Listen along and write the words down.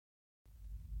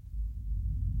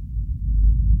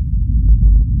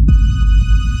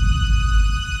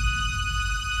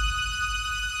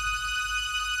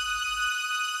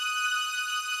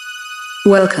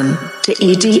Welcome to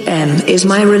EDM is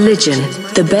My Religion,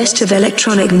 the best of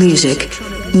electronic music,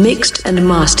 mixed and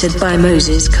mastered by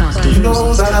Moses Kaki. You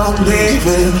know that I'm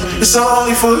leaving, it's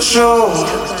only for show.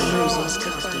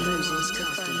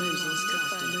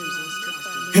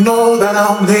 You know that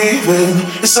I'm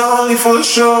leaving, it's only for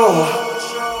show.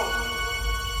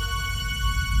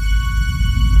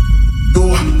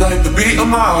 You like the beat of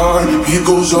my heart, beat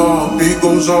goes on, beat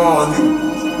goes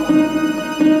on.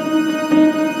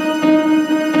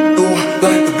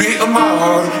 Like the beat of my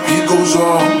heart, beat goes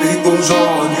on, beat goes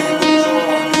on.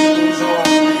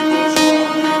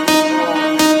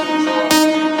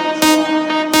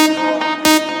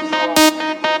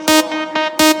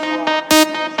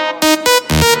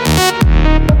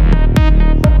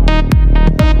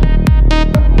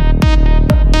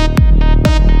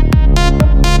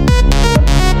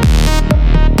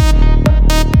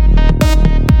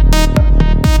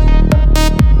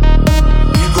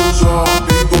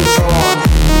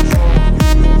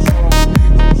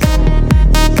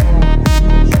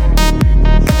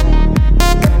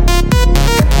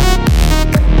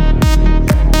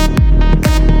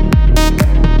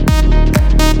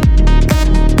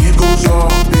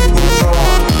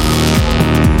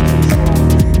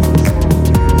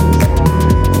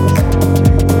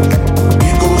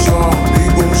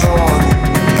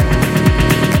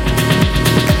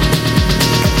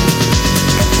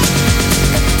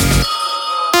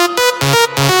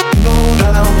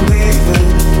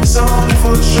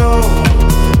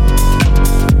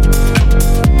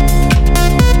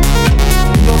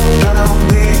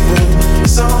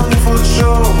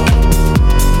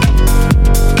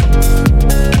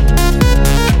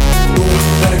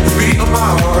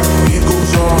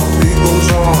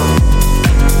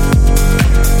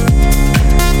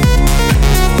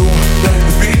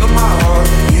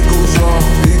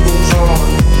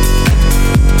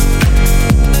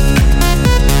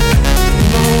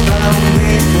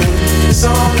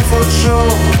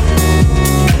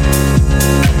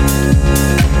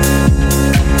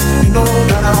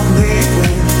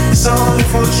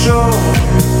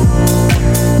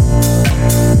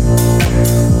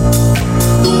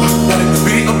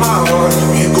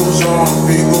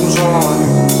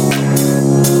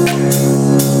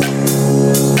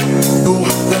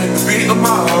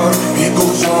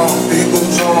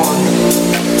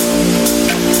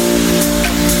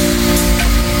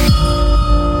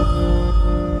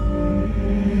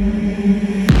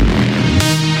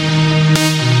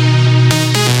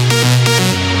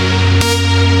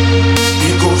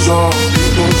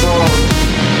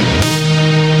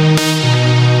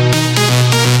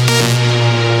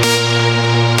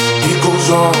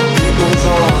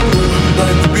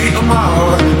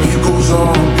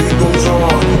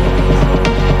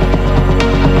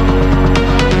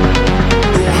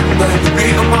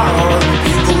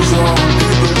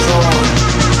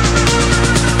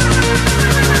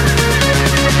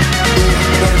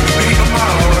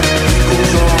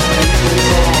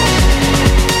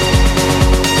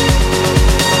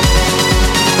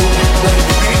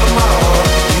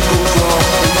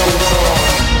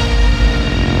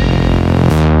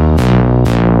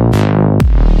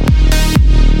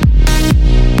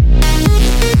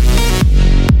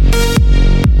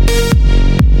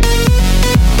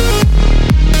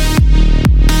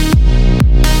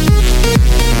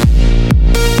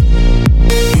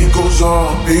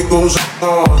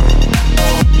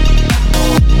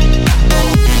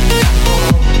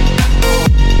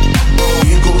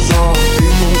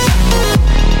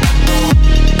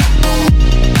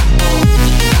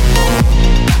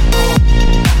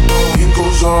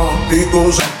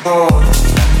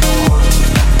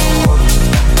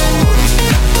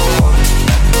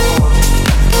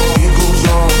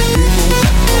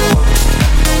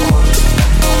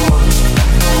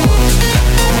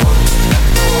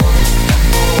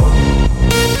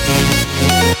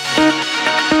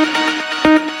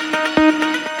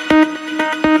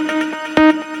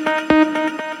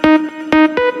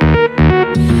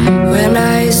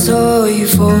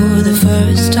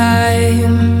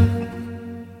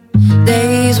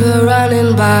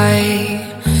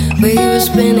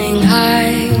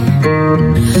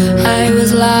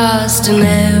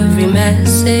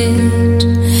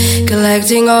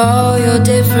 All your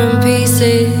different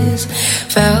pieces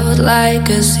felt like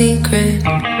a secret.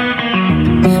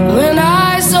 When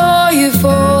I saw you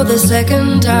for the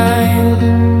second time,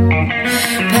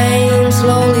 pain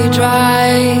slowly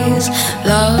dries,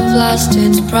 love lost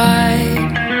its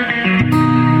pride.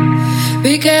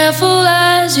 Be careful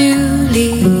as you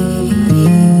leave.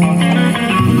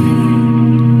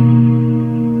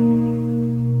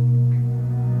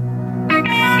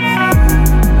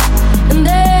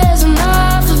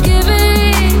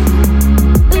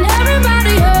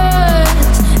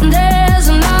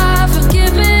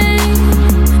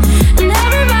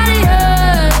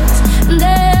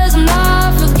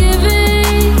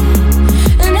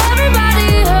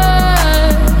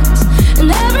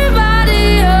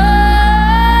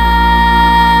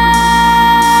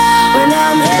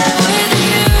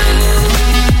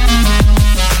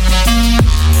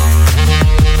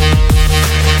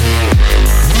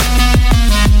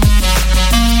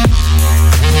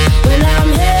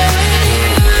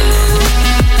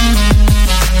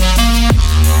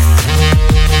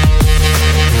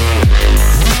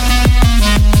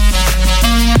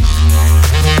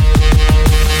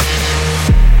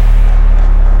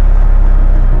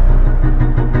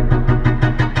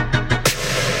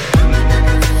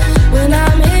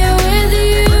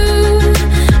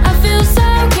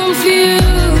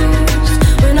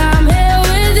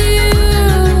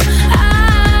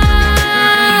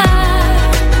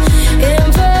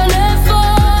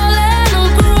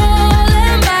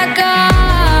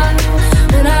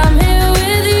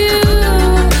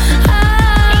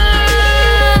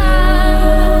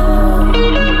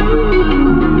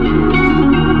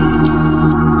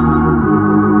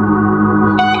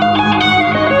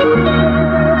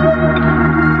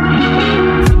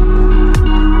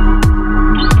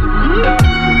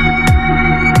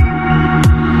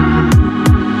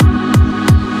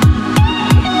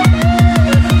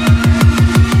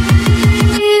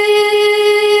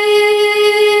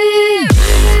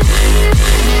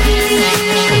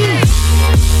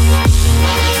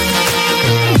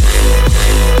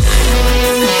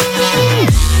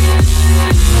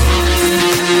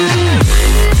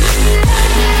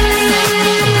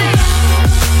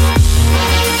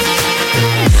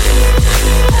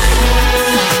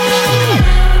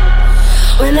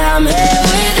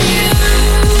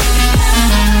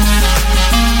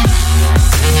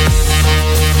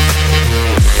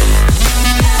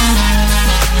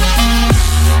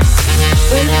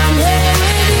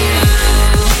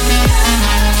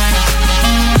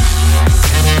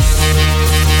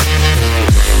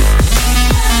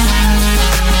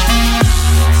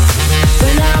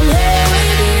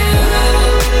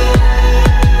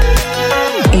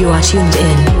 are tuned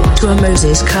in to a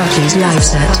Moses Karki's live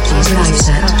set.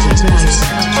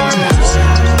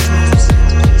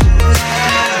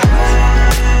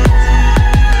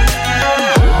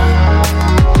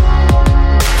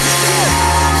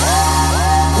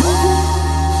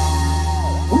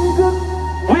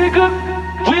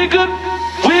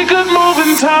 We could move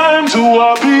in time to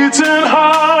our beating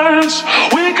hearts.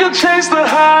 We could chase the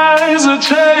highs or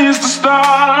chase the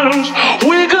stars.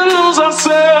 We could lose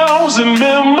ourselves in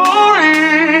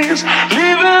memories,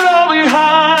 leave it all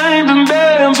behind and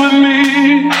dance with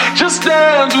me. Just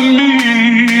dance with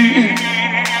me.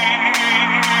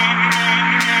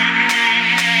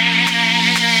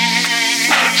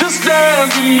 Just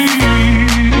dance with me.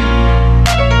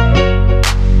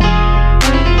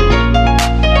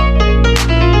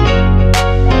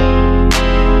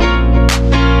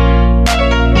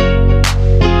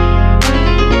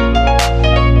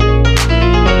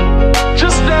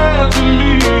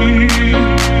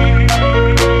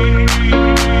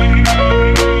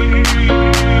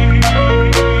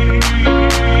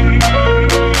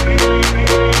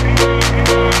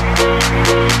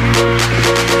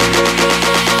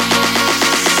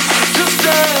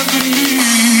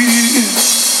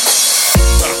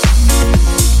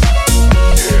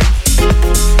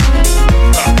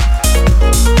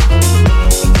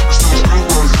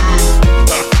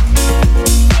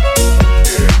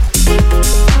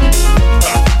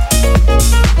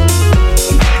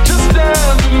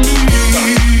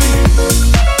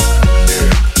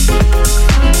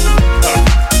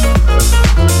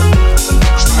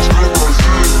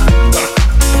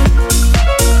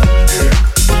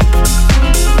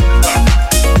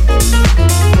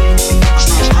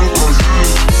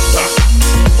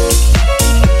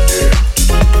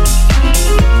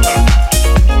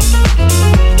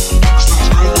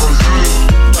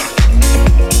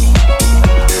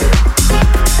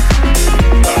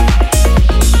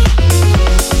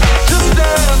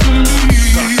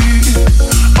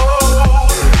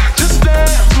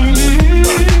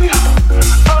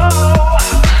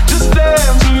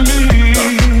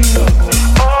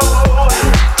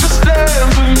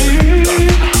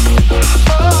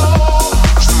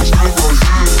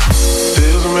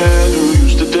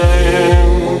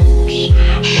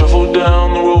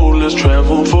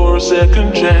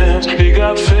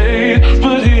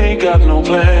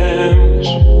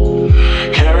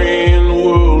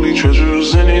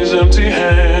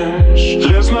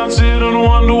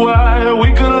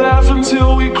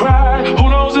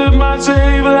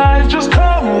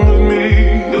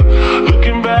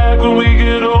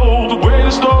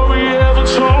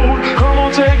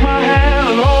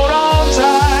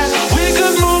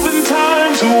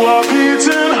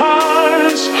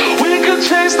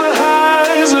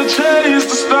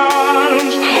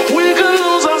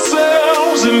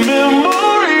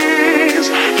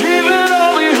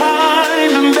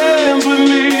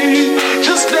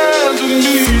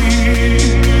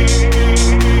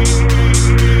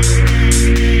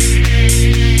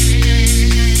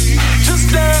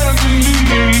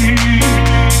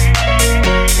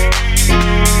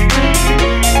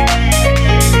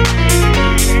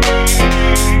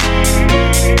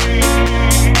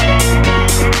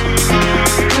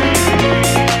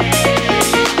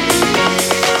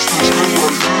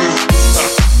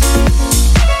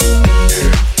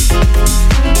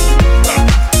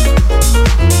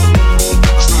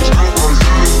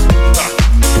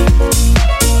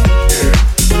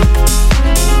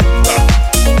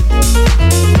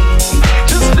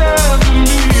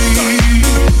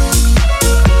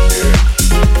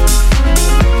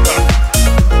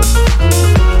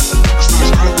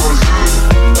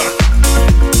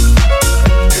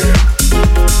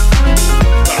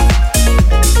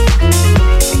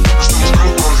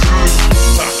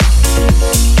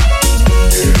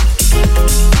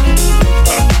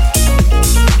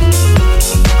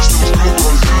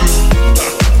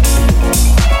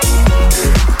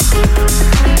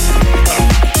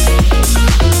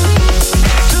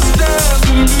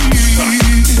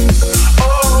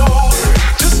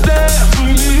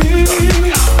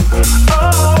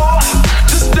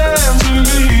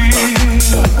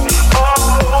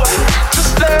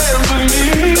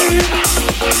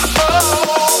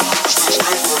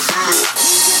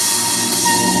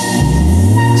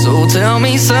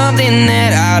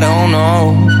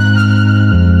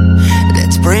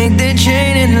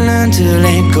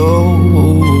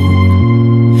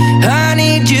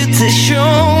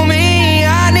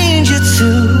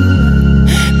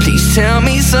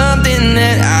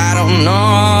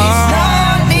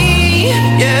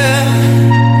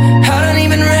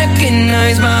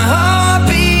 Recognize my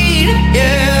heartbeat,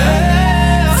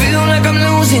 yeah. Feel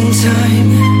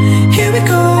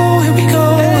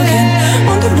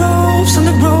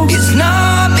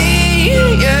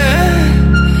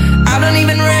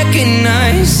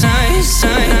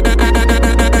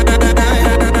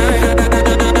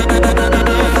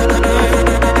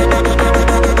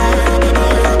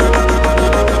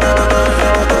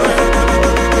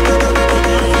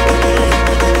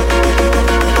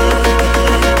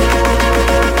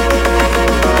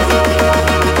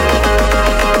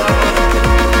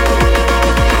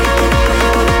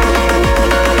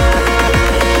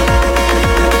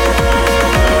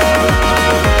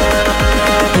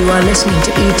are listening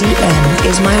to EDM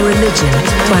Is My Religion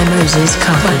by Moses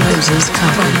Coffee. Moses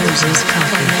Coffee. Moses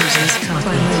Coffee. Moses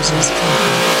Coffee. Moses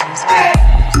Coffee.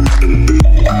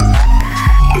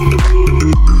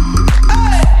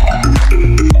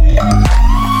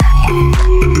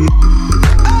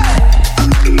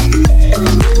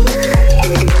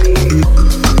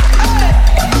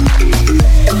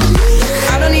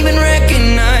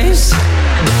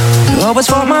 Always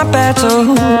fought my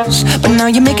battles, but now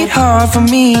you make it hard for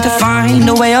me to find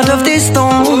a way out of this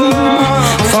storm.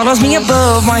 Follows me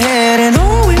above my head, and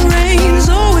oh, it rains,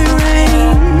 oh, it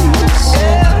rains.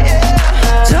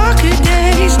 Darker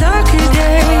days, darker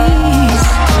days.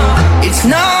 It's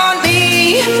not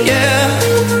me, yeah.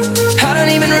 I don't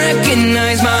even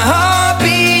recognize my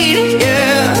heartbeat,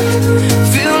 yeah.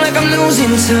 Feel like I'm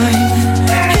losing time.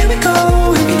 Here we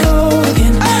go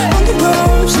again. On the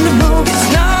roads, on the road.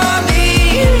 It's not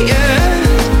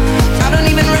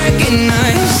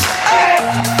recognize.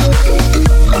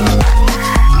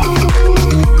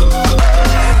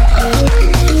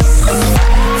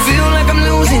 Feel like I'm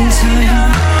losing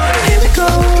time. Here we go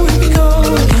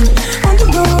again. On the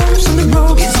roads, on the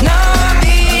road. It's not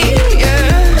me,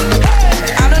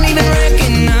 yeah. I don't even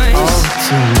recognize.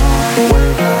 Way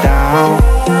down.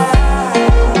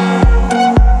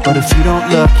 But if you don't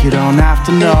look, you don't have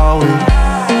to know it.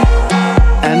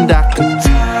 And I could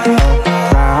be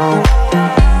around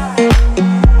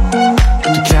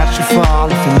fall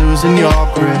if you're losing your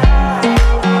grip.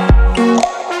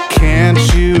 Can't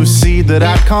you see that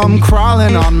I come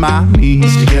crawling on my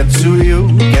knees to get to you,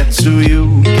 get to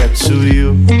you, get to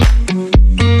you?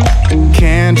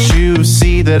 Can't you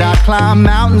see that I climb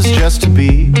mountains just to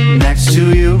be next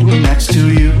to you, next to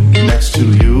you, next to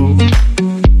you?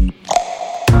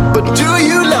 But do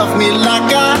you love me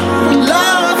like I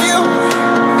love you?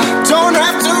 Don't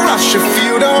have to rush if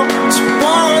you don't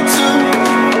want to.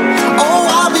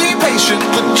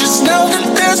 But just know that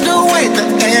there's no way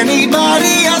that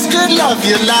anybody else could love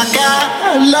you like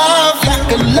I love you.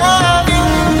 Like I love you.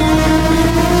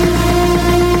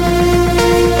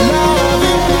 Love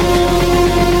you.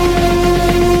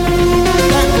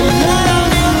 Like I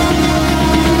love you.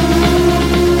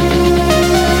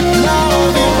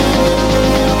 Love you.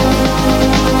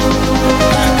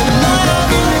 Like I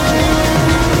love you.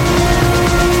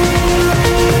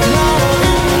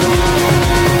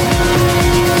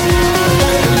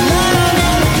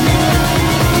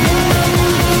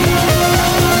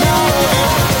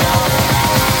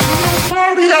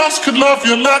 Could love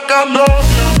you like I love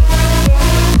you.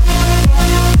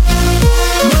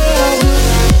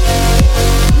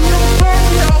 Nobody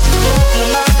else could love you like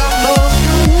I love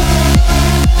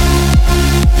you.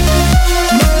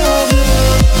 Love you.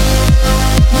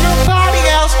 Nobody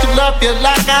else could love you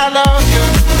like I love you.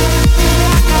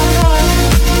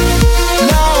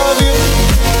 Love you.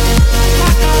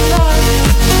 Like I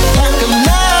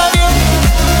love you.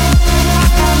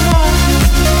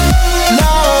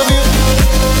 Love you.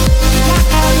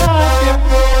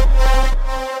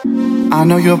 I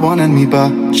know you're wanting me,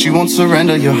 but you won't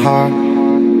surrender your heart.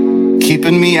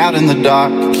 Keeping me out in the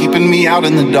dark, keeping me out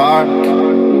in the dark.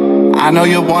 I know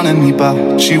you're wanting me,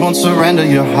 but you won't surrender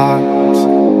your heart.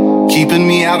 Keeping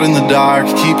me out in the dark,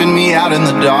 keeping me out in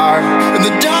the dark. In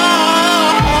the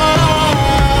dark.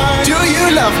 Do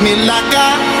you love me like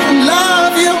I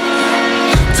love you?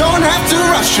 Don't have to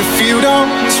rush if you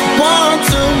don't want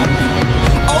to.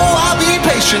 Oh, I'll be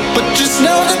patient, but just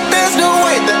know that there's no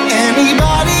way that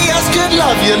anybody else could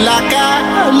love you like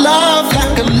I love you.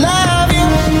 Like I love you.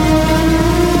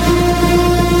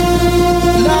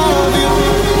 Love you.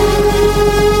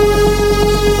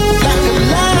 Like I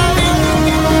love you.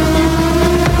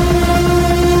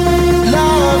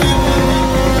 Love you.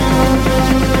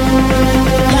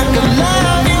 Like I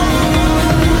love you.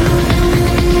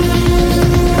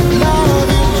 Love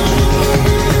you.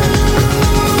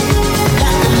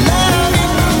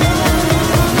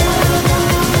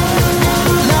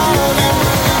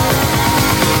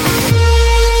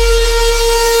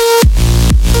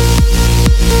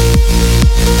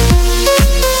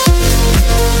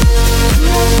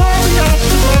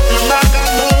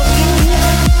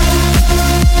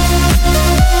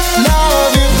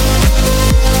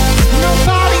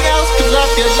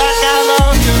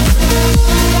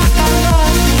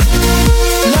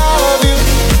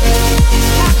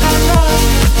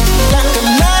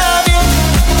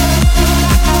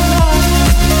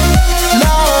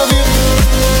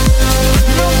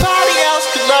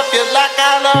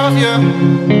 love you.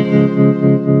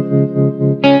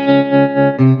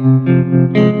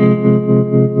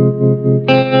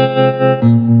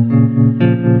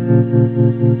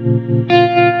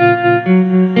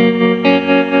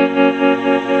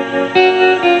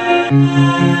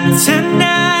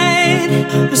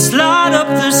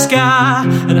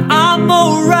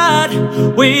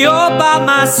 when you're by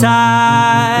my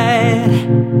side.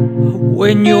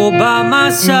 When you're by my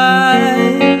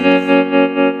side.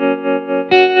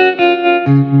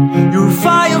 You're a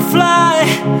firefly,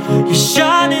 you're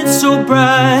shining so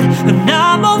bright, and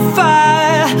I'm on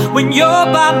fire when you're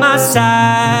by my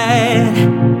side.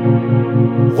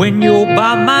 When you're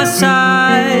by my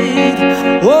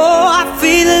side, oh, I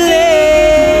feel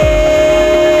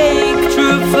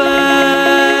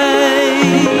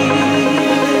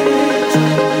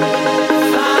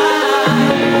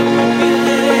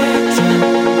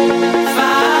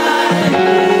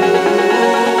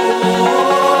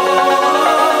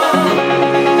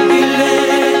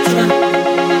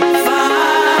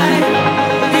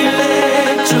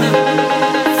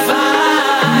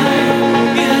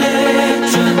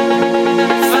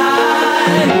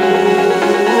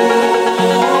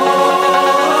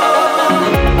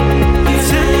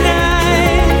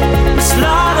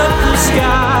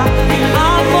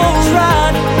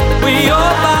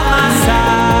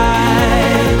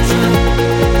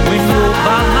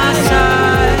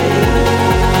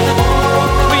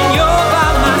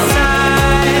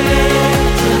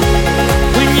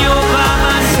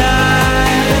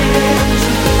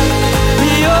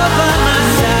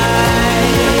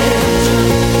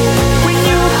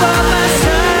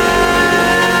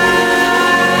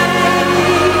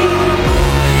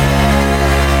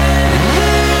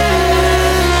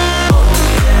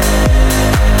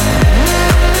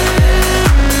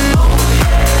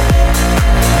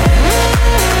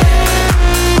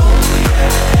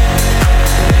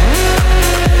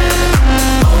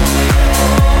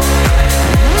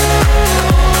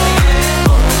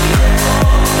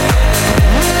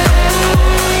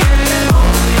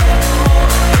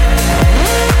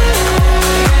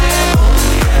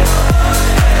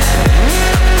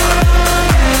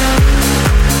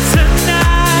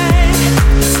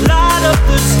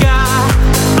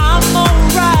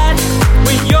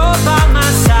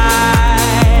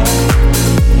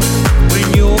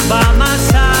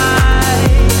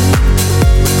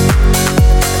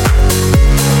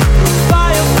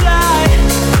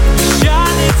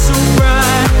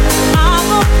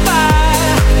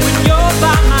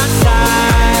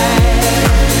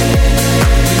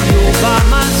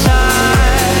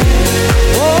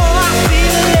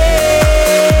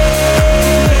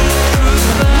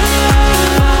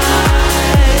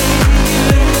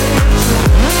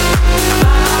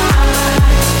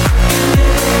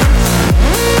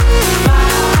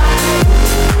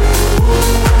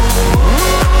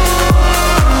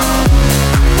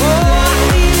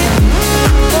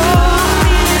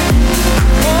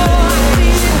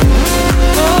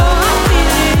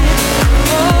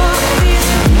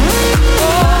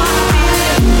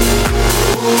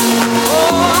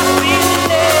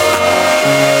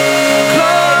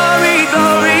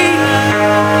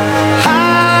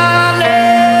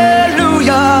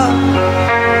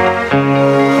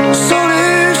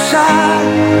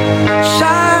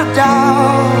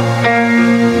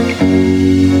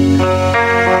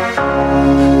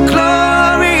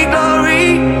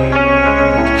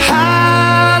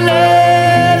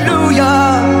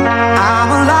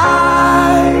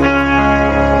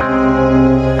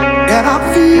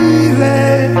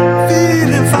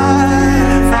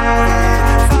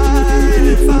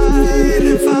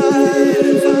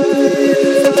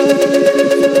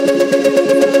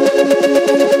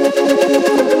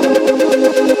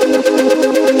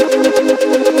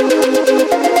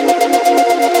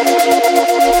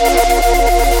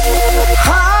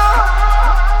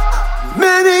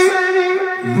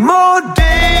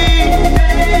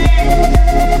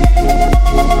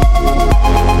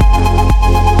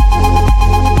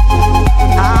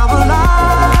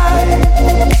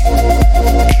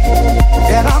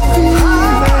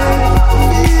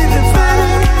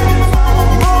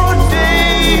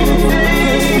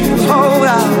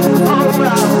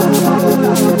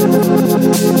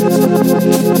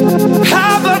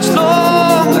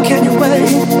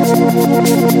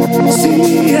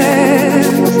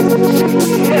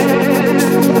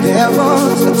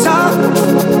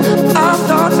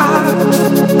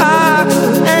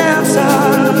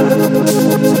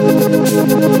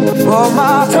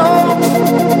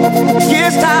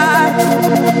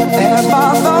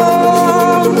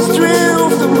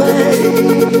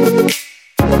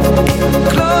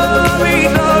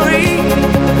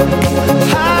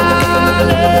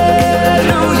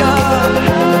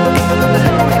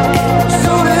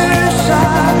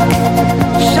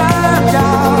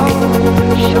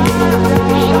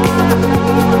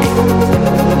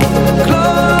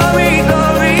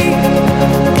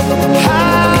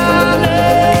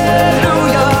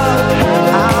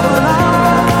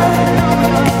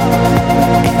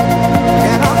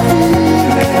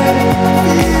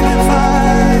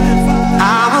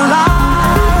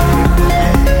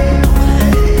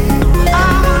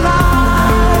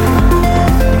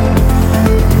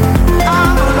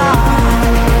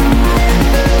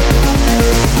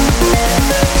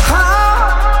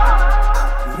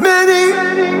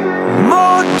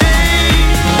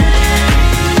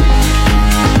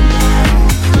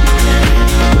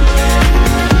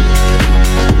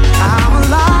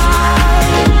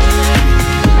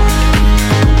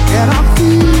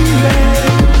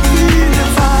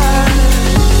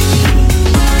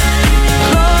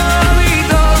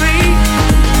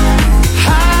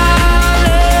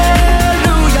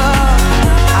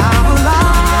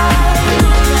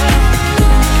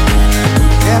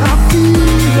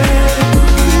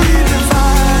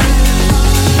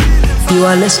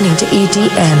are listening to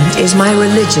EDM is My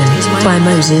Religion by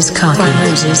Moses Kaki. By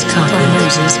Moses Kaki. By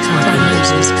Moses Kaki. By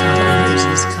Moses Kaki. By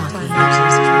Moses Kaki.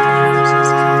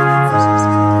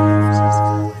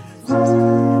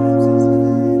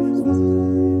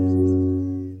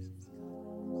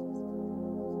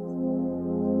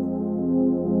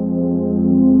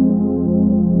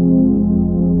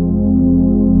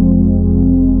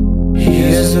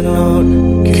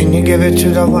 Give it to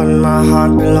the one my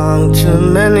heart belonged to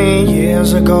many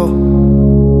years ago.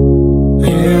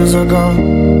 Years ago.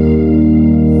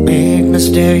 Big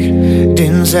mistake.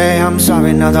 Didn't say I'm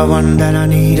sorry. Now the one that I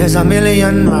need is a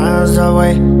million miles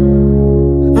away.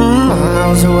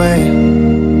 Miles away.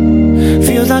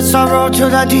 Feel that sorrow to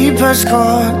the deepest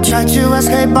core. Try to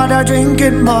escape but I drink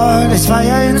it more. This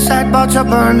fire inside about to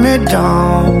burn me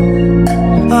down.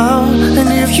 Oh, and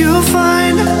if you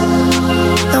find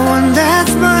the one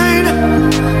that's mine,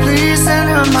 please send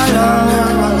her my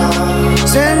love.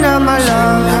 Send her my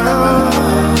love.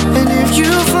 And if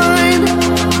you find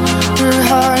her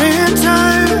heart in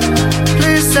time,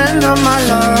 please send her my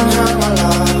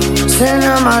love. Send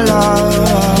her my love.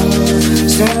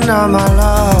 Send her my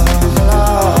love.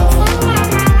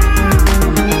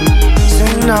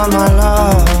 Send her my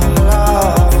love.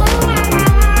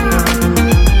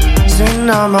 Send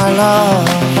her my love.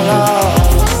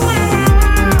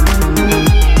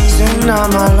 Now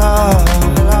my love.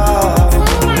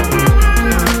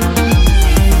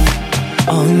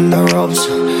 On the ropes,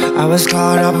 I was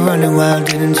caught up running wild.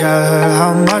 Didn't tell her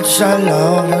how much I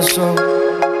love her so.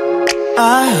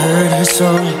 I heard her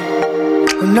so.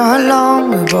 Not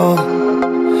long ago,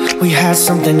 we had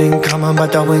something in common,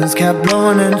 but the winds kept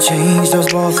blowing and changed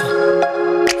us both.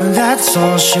 And that's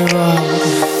all she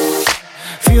wrote.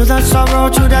 Feel that sorrow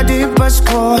to the deepest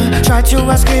core. Try to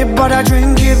escape but I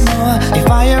drink it more. The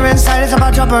fire inside is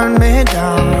about to burn me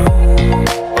down.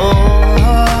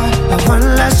 Oh,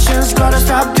 one last chance, gotta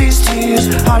stop these tears.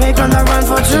 Heartache on the run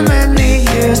for too many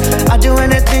years. I'd do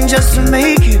anything just to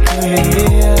make it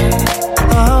clear.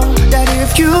 Oh, that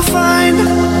if you find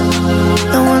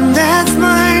the one that's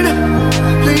mine,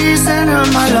 please send her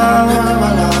my love.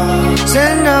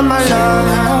 Send her my love.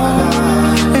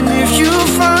 And if you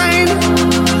find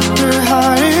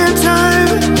heart in time,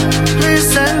 please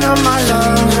send her my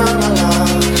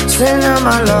love. Send her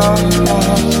my love.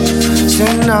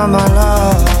 Send her my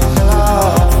love.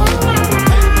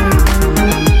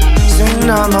 Send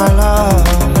her my love.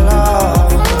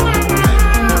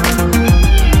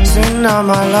 Send her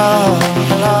my love.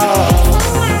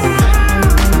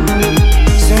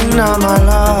 Send her my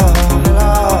love.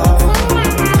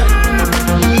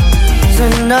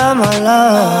 Send her my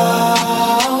love.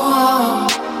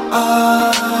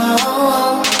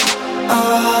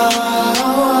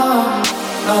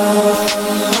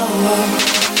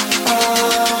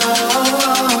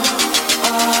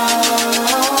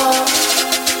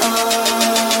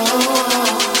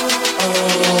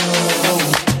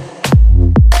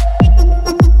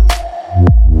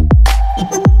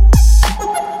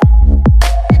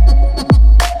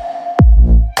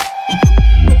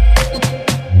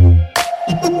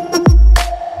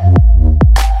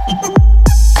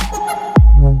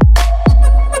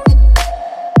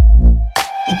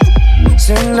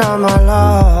 Send her my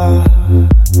love.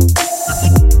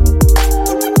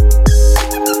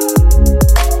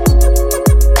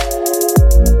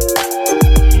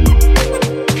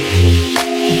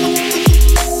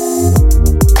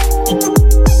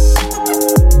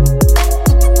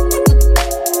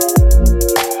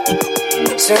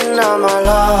 Send her my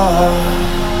love.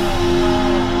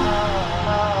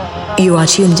 You are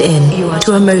tuned in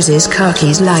to a Moses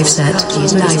Kaki's live set.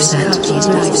 Live set. Live set.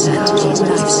 Live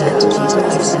set.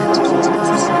 Live set.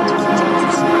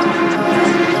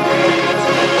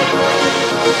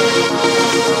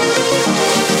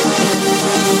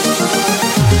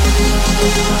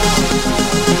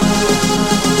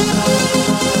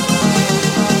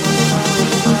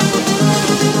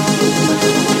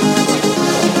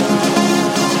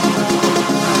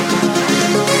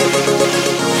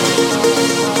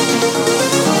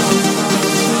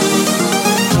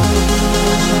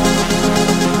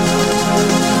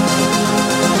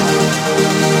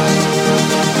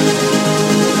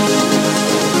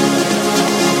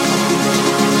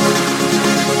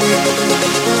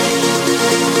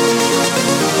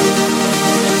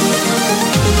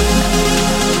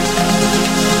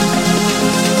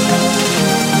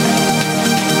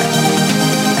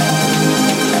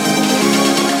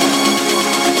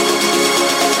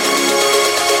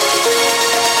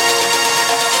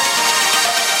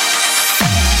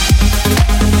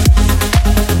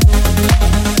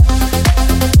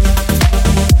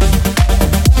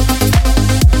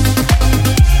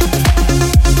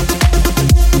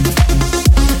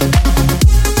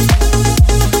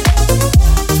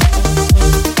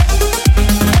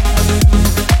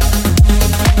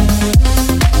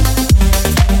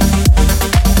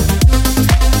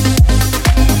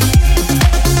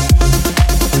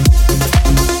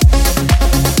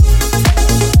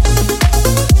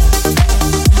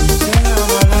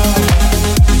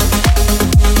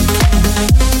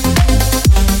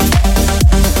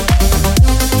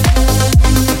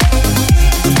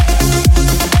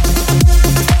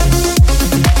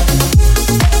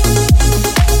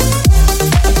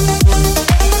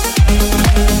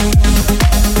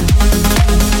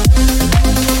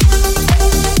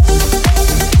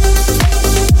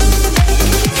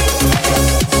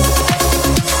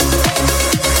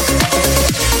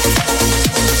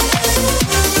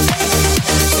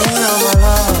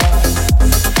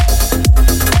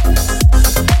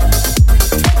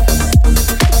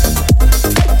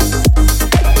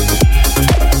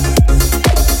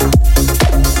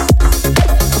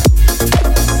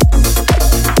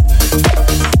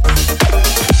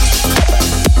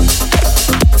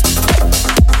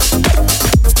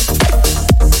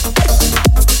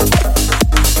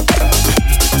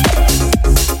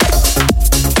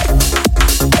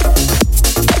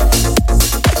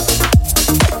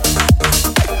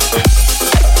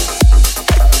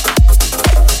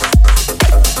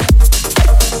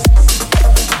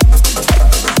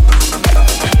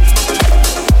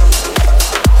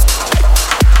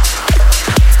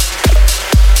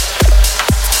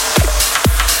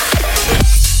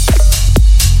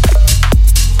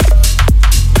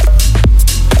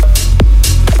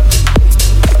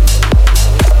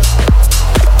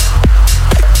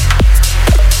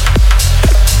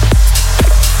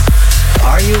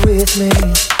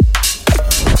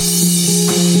 I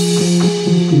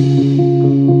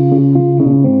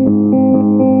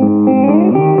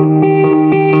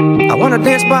wanna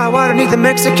dance by water beneath the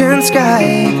Mexican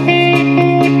sky,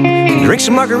 drink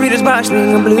some margaritas by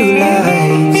swinging blue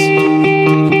lights,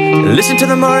 listen to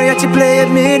the mariachi play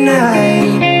at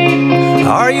midnight.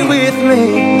 Are you with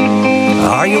me?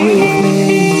 Are you with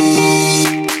me?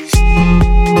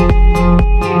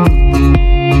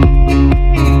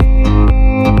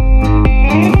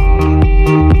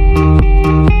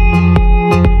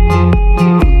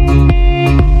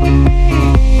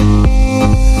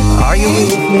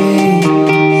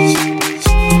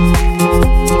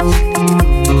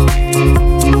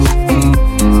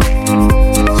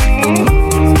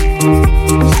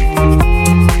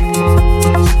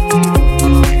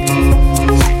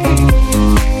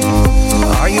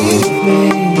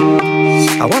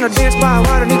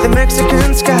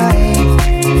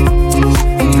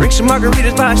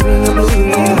 Margaritas by swinging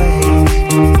blue lights,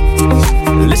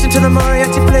 listen to the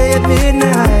mariachi play at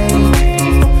midnight.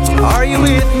 Are you with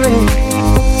me?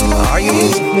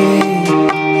 Are you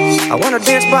with me? I wanna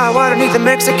dance by water beneath the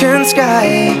Mexican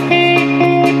sky,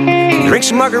 drink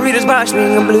some margaritas by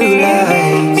swinging blue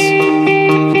lights,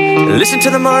 listen to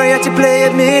the mariachi play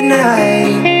at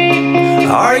midnight.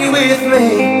 Are you with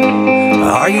me?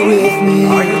 Are you with me?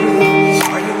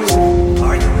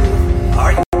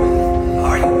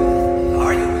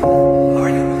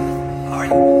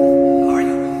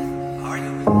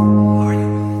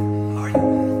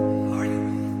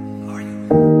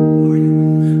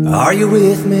 Are you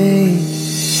with me?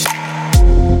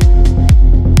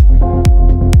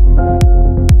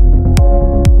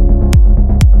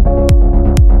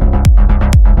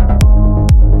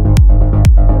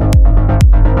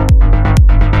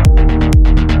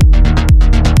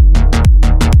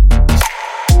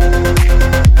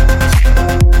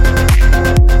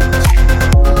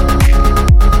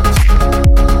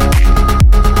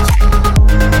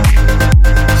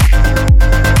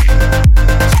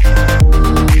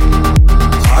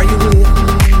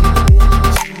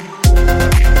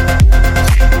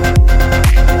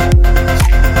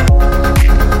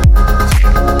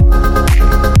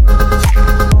 you with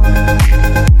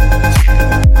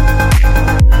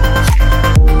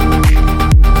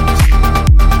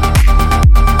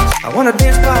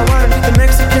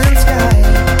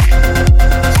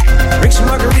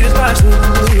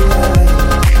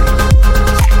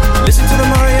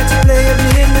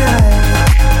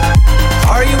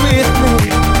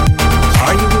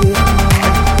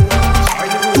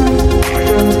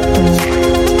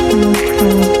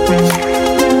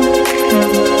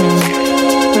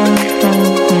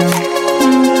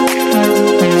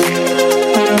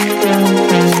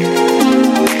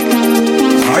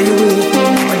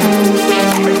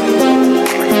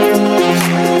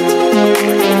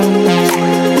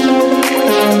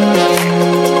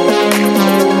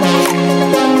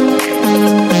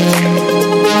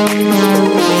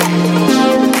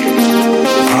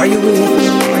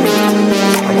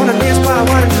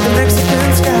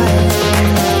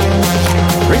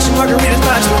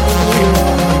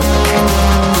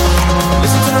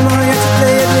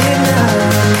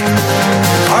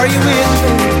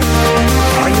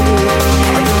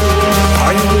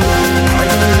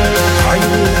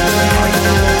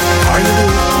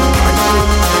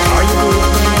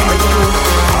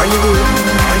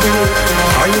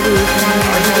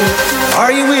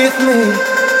Are you with me?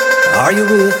 Are you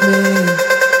with me?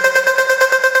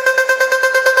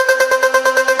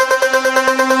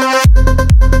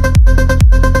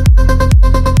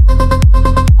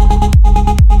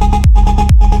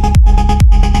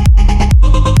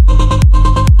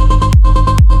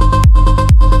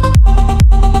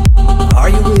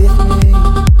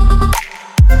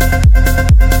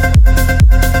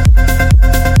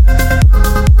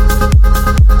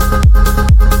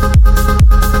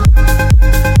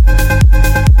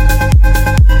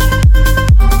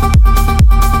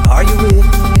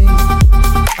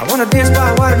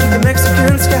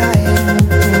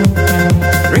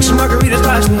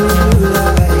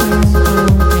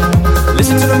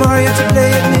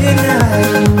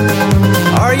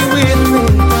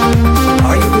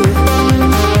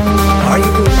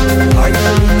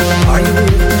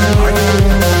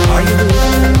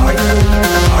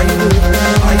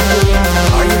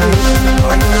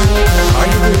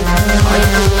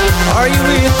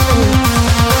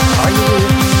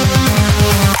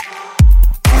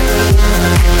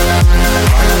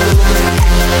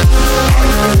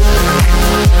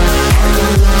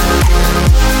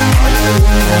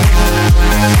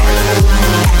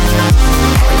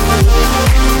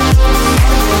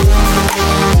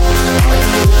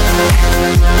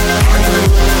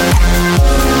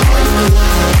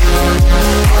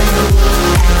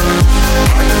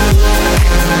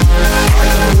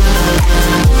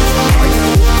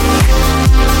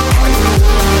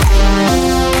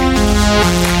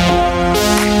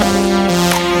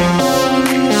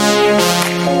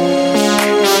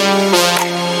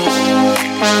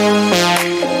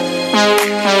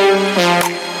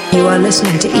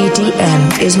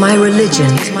 My Religion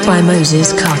by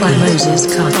Moses Kaki. By Moses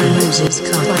Kaki. By Moses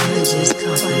Kaki. By Moses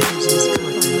Kaki.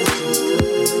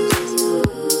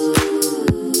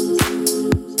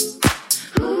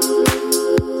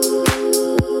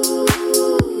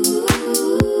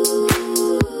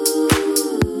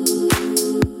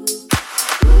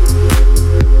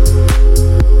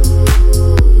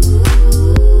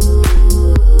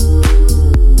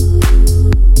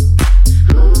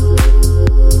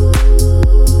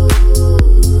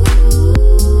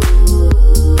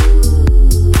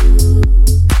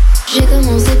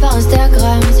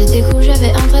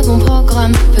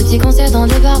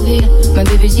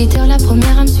 La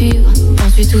première à me suivre.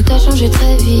 Ensuite tout a changé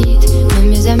très vite. Même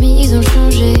mes amis ils ont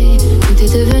changé. Tout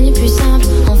est devenu plus simple.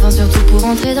 Enfin surtout pour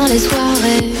entrer dans les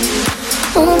soirées.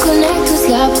 On connaît tous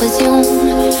la pression.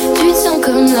 Tu te sens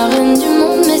comme la reine du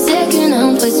monde, mais c'est qu'une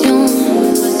impression.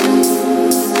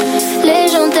 Les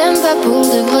gens t'aiment pas pour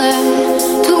de vrai.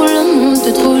 Tout le monde te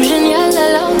trouve génial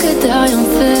alors que t'as rien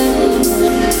fait.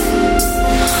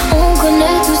 On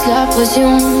connaît tous la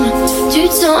pression. Tu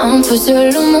te sens un peu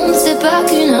seul au monde, c'est pas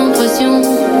qu'une impression.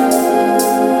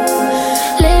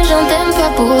 Les gens t'aiment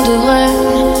pas pour de vrai.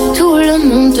 Tout le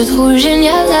monde te trouve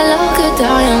génial alors que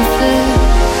t'as rien fait.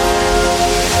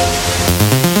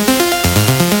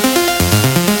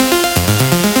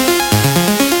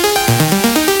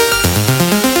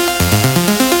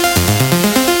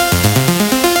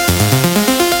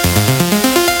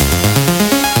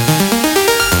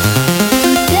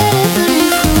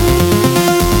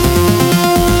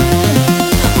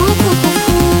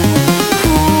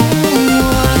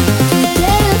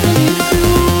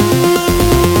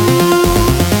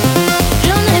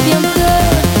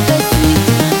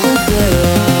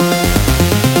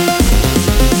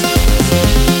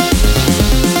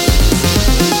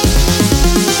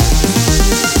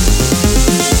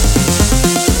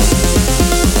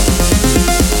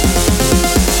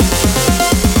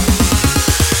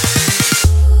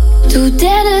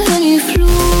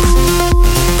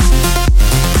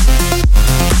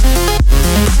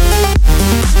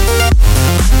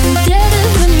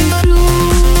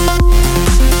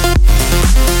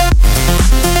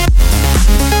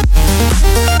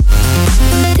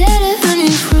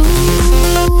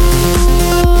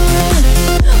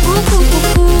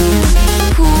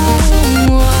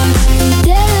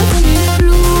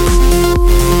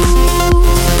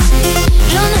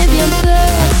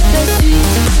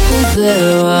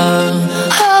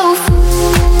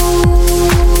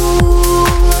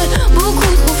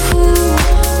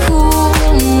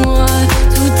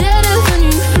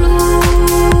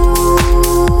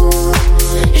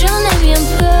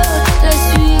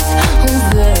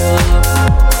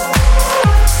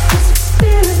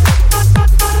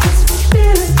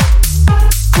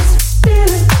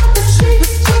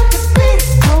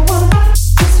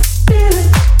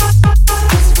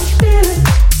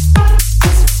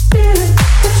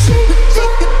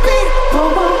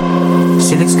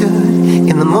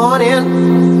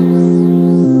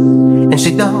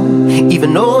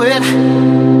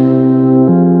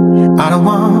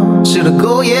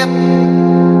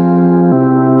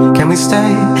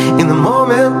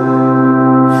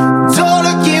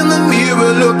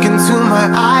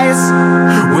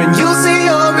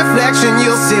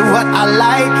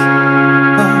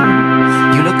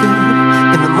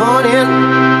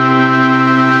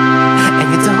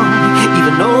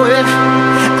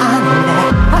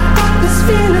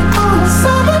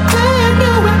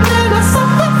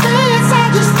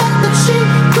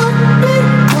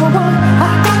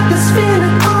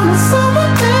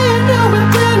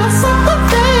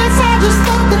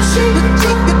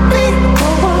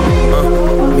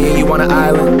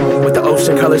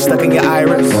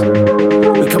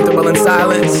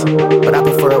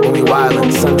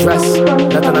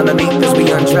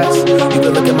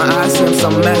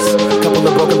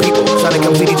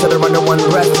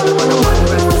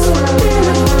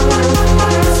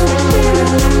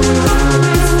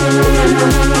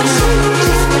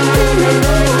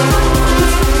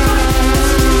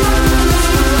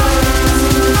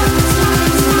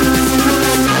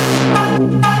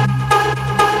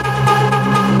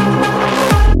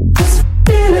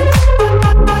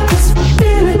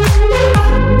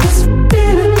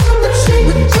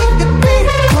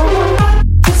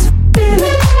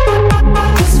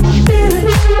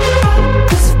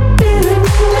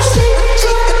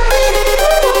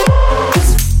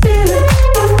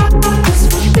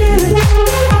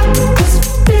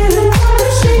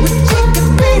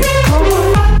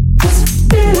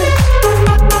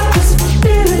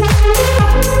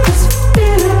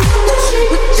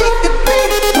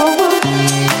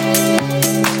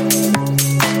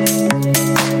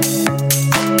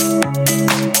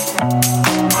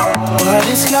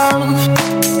 is love?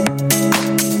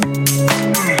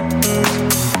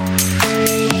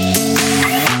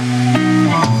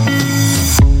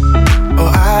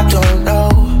 Oh, I don't know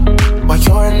why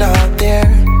you're not there.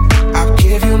 I'll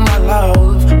give you my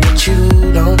love, but you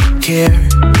don't care.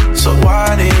 So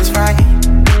what is right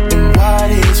and what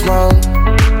is wrong?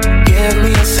 Give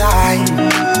me a sign.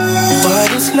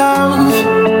 What is love?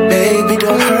 Baby,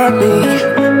 don't hurt me.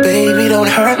 Baby, don't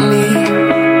hurt me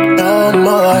no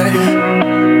more.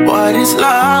 What is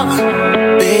love?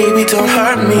 Baby, don't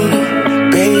hurt me.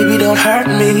 Baby, don't hurt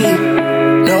me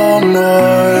no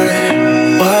more.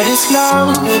 What is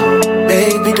love?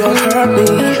 Baby, don't hurt me.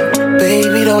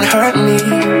 Baby, don't hurt me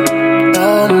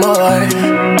no more.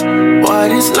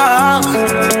 What is love?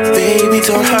 Baby,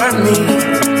 don't hurt me.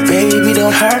 Baby,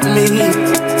 don't hurt me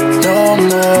no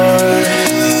more.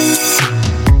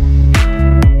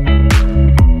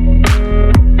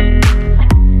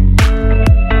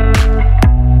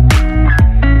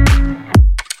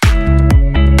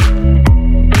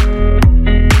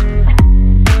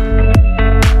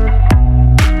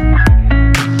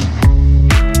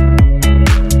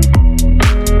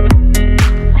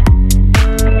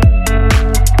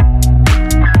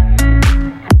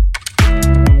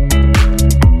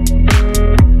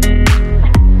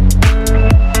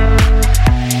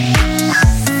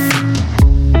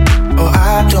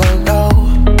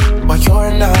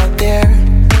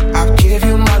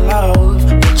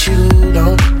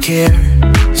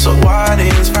 So what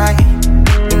is right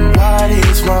and what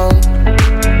is wrong?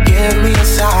 Give me a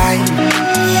sign.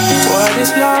 What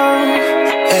is love?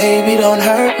 Baby, don't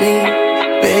hurt me.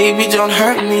 Baby, don't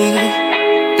hurt me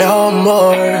no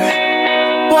more.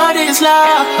 What is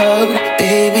love?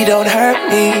 Baby, don't hurt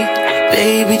me.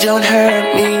 Baby, don't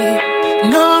hurt me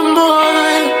no more.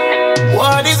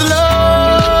 What is love?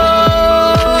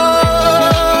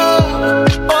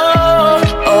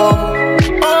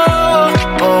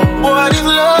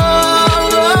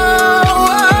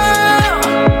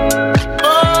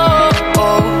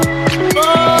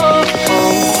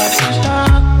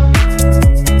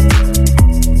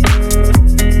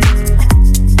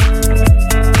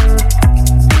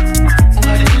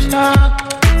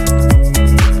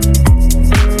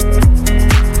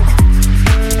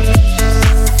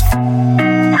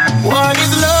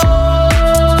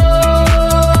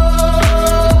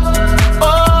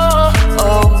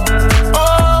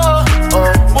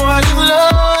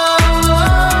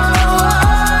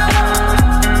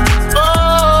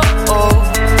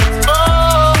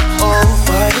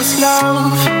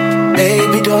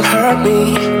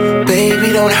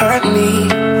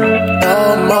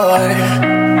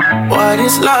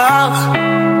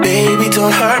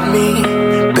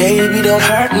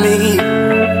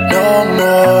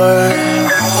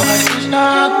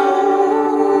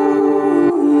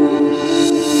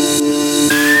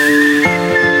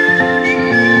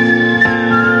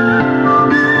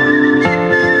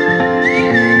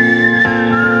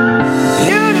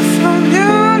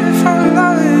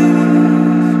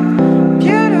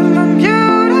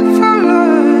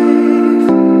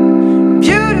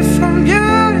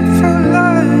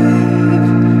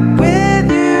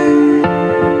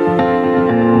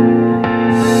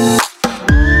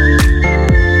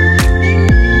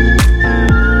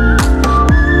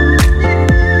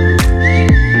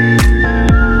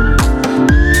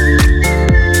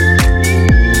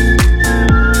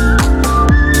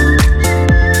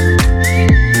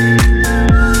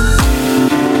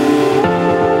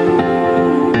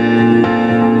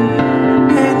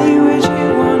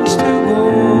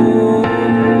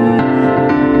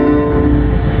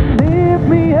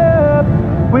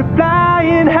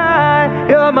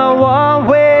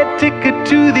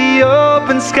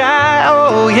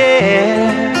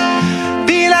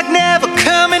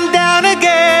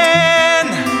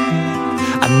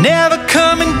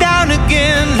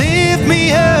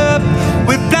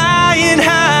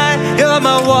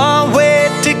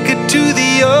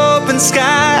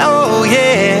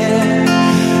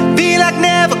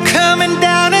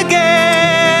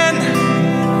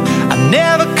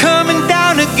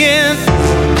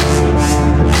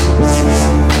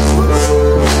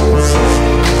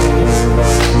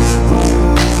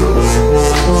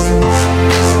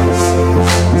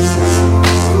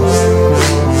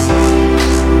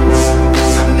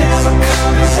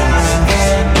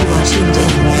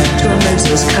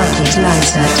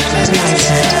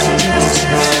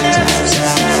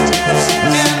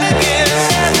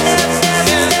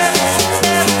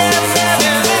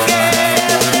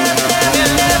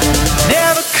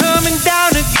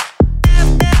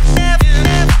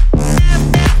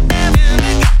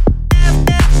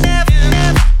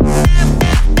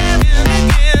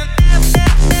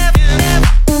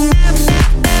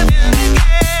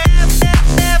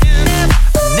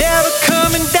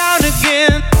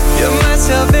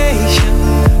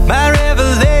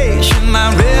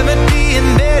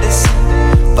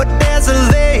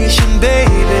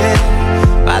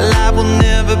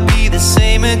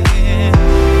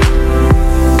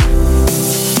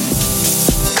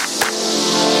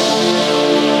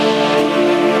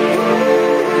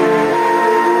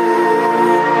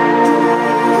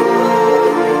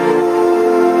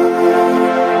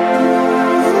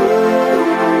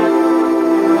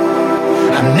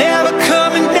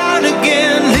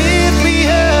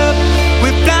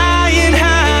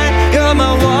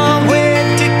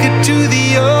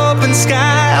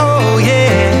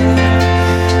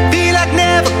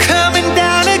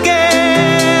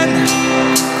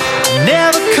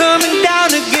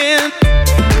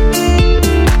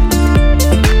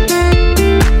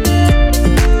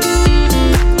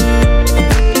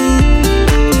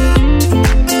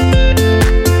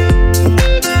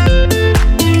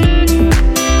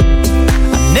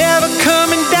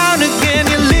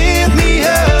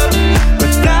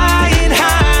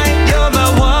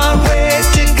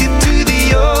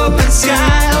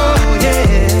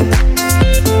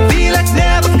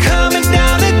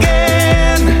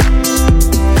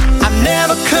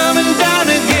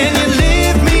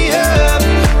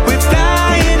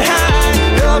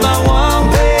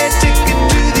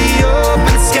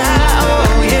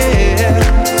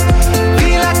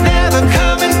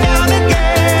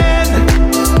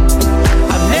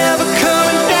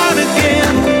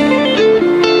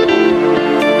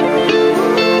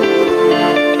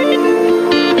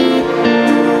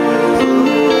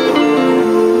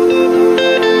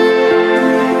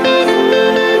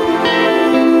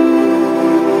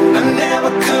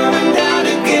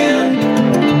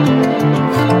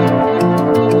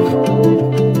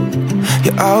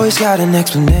 Always got an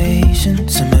explanation,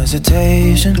 some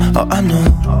hesitation. Oh, I know.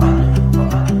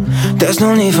 There's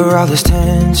no need for all this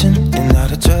tension and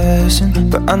not addressing,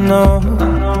 but I know.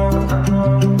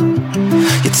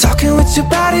 You're talking with your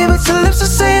body, but your lips are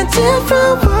saying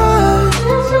different words.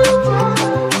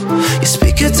 You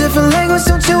speak a different language,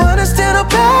 don't you understand how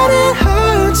bad it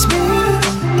hurts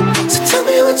me? So tell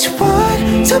me what you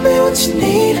want, tell me what you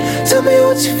need, tell me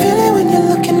what you're feeling when you're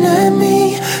looking at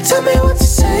me. Tell me what to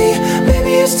say,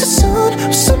 maybe it's too soon.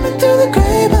 I'm swimming through the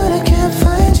gray, but I can't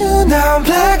find you. Now I'm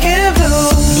black and blue.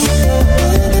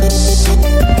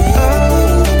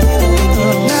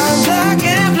 Now I'm black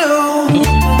and blue.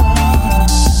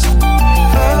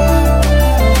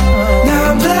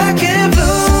 Now I'm black and blue.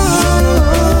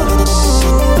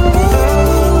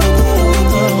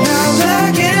 Now I'm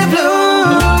black and blue.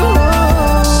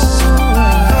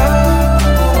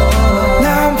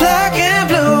 Now I'm black and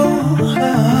blue.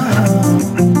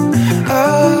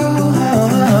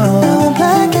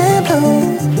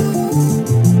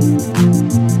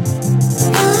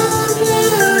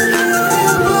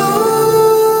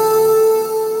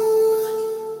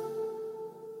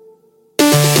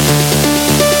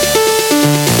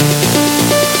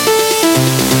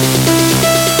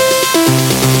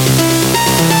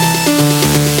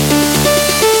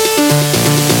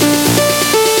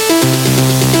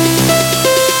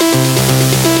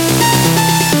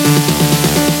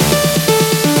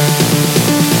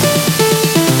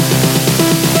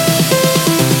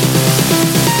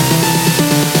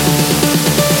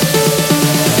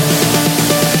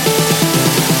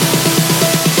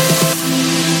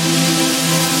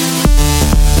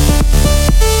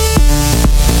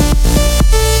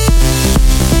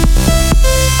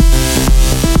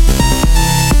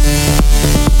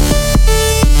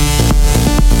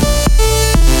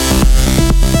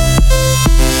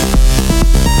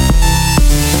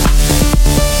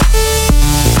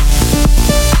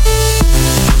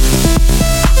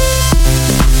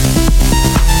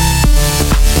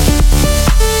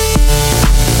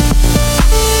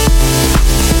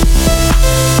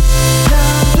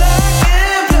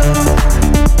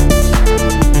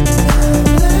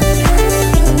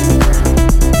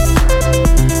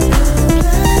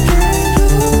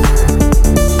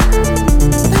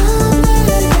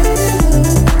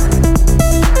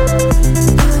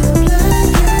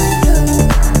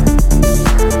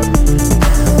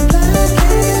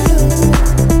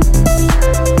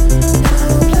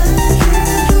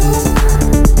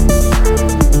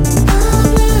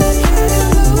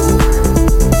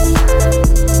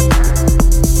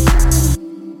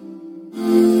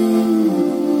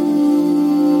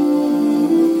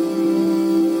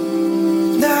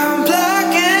 Now I'm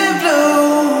black and blue.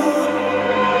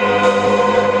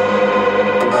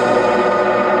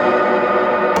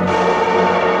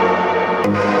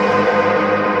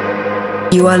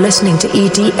 You are listening to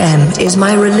EDM Is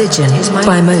My Religion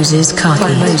by Moses Kaki.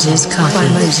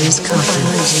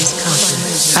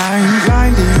 I'm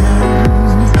riding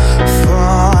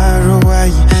far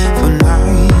away for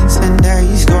nights and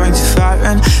days, going to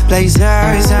foreign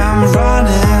places. I'm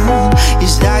running,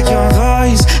 it's like your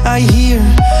voice I hear.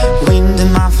 Wind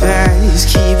in my face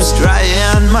keeps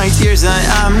drying my tears. I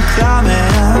am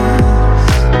coming.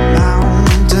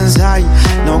 Mountains high,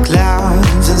 no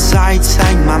clouds in sight.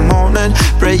 Sang my morning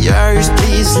prayers,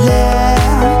 please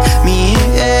let me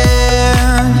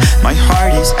in. My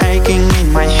heart is aching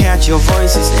in my head, your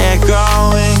voice is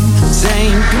echoing.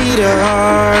 Saint Peter,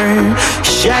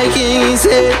 shaking his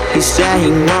head, he's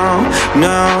saying no,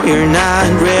 no, you're not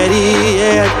ready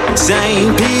yet.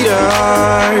 Saint Peter,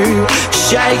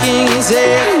 shaking his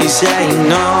head, he's saying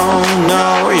no,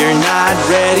 no, you're not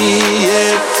ready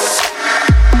yet.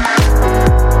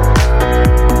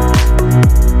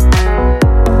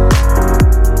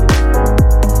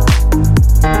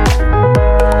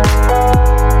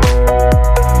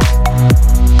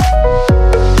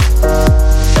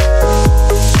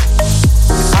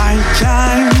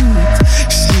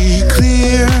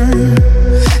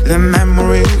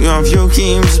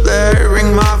 Keeps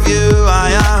blurring my view.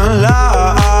 I am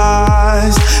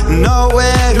lost,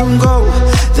 nowhere to go.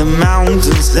 The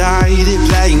mountains lie, they're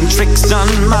playing tricks on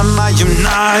my mind. You're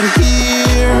not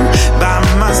here by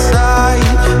my side.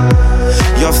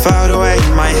 You're far away,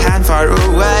 my hand far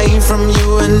away from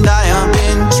you, and I have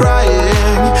been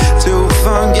trying to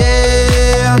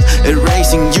forget.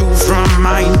 Erasing you from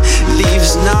mine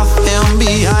leaves nothing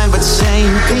behind but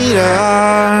Saint Peter,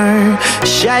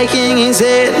 shaking his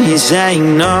head, he's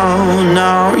saying no,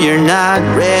 no, you're not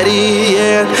ready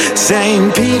yet.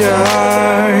 Saint Peter,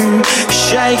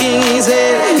 shaking his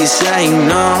head, he's saying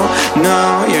no,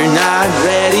 no, you're not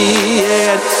ready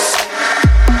yet.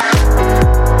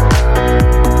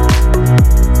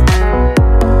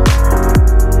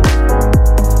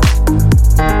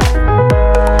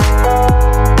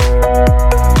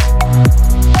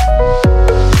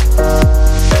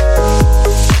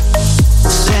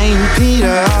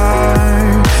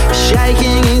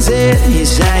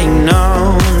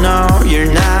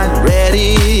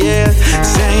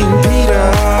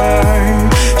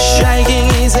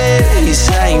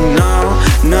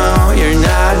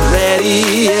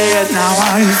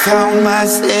 found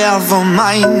myself on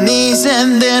my knees,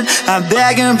 and then I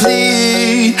beg and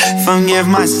plead, forgive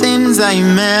my sins,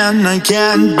 amen. I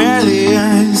can't bear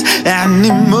this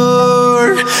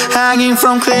anymore, hanging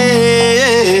from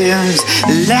cliffs.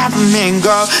 Let me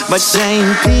go, but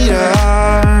Saint Peter,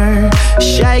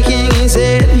 shaking his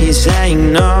head, he's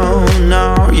saying no,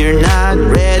 no, you're not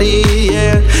ready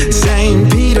yet.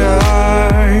 Saint Peter,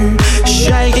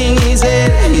 shaking his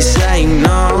head, he's saying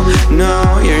no,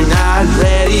 no, you're not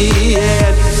ready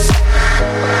yet.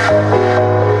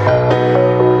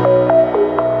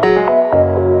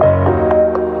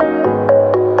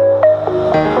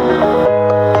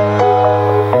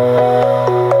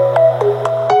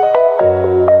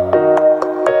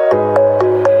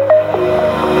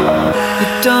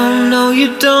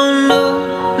 You don't know,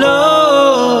 no.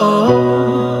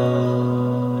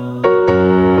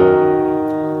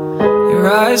 Your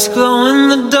eyes glow in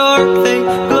the dark, they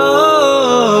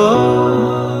glow.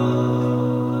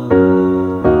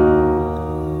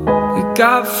 We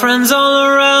got friends all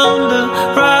around.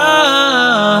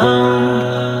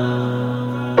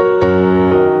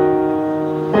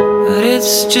 But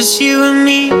it's just you and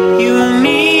me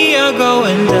are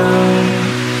going down.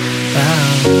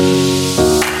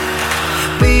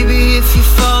 If you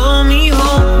follow me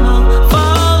home, I'll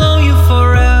follow you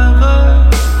forever.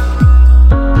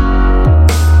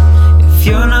 If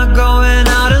you're not going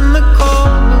out in the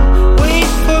cold, we'll wait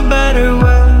for better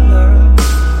weather.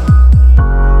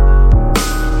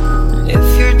 And if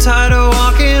you're tired of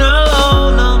walking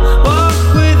alone, I'll walk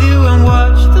with you and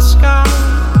watch the sky.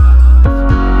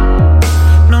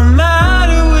 No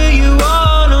matter where you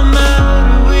are, no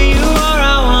matter where you are,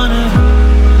 I wanna hear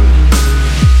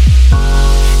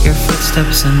your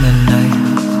footsteps in the night.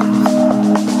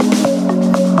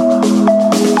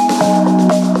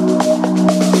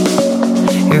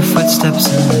 Your footsteps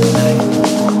in the night.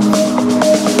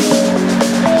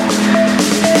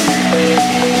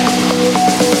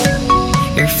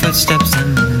 Your footsteps in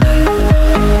the night.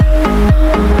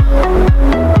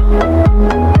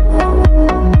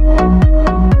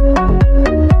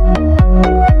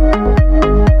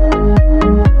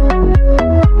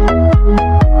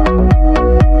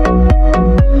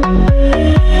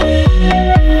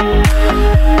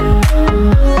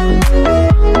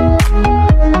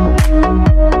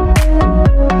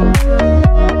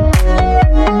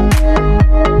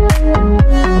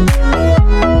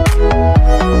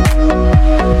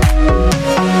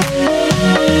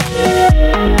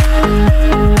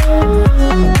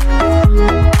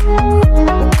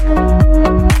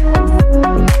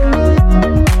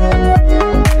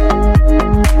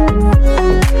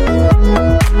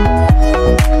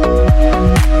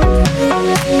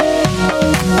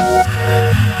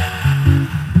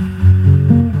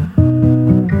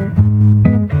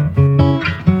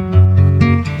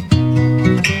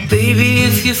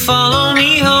 Follow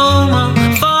me home, I'll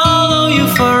follow you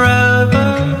forever.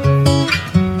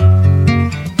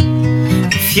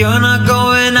 If you're not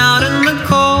going out in the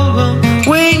cold, we'll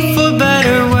wait for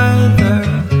better weather.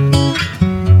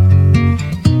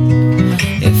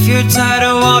 If you're tired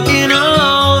of walking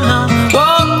alone, I'll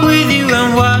walk with you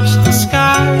and watch the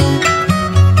sky.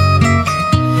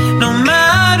 No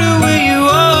matter where you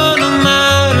are, no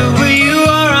matter where you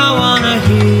are, I wanna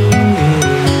hear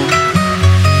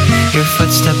your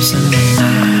footsteps in the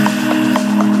night.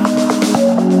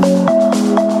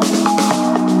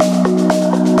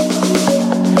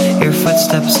 Your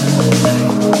footsteps in the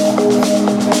night.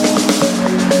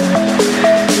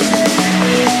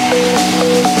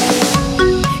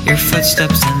 Your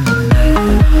footsteps in the night.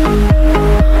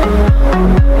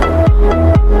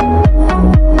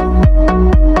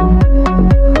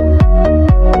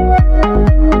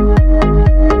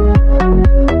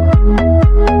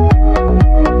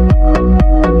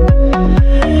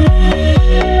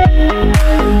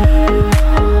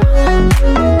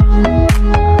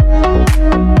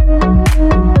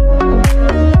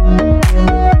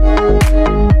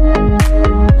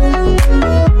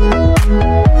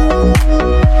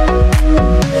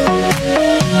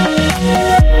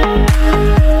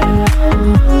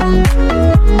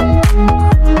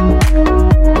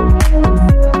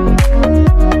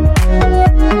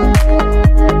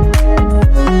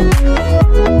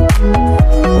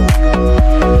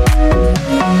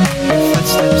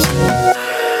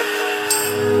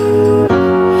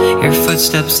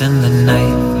 Footsteps in the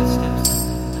night.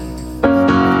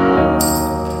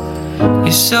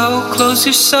 You're so close,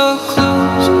 you're so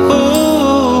close. Ooh.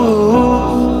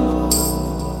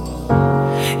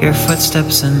 Your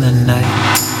footsteps in the night.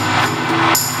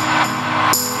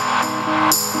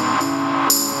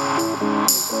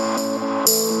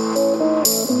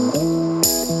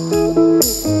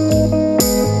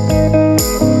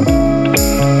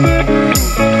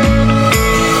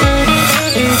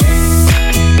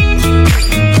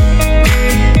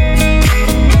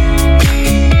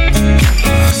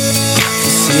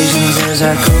 as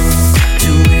I go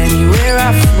to anywhere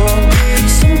I flow.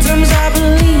 Sometimes I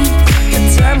believe, at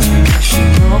times I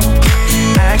should know.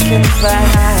 I can fly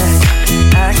high,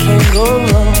 I can go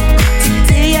low.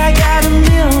 Today I got a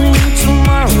million,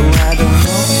 tomorrow I don't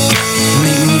know.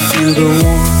 Make me feel the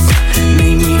warmth,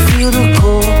 make me feel the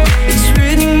cold. It's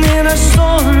written in our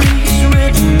stories,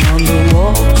 written on the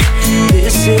walls.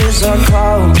 This is our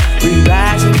call, we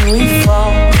rise and we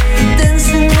fall.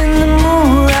 Dancing in the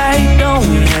moonlight, don't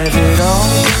we have it all?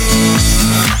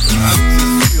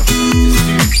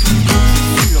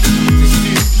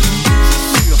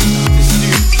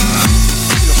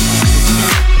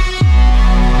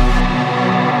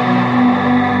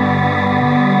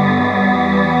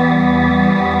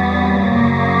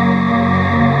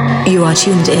 You are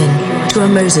tuned in to a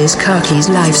Moses Karki's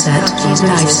live set.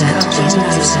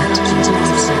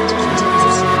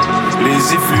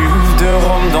 Les effluves de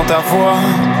rhum dans ta voix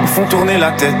font tourner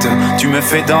la tête. Tu me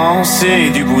fais danser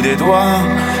du bout des doigts,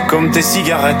 comme tes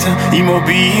cigarettes,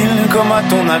 immobile comme à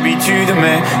ton habitude.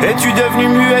 Mais es-tu devenue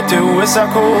muette ou est-ce à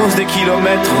cause des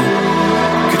kilomètres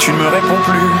que tu ne me réponds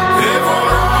plus? Et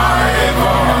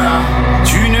voilà,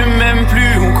 tu ne m'aimes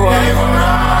plus ou quoi? Et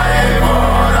voilà,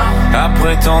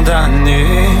 après tant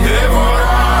d'années. Et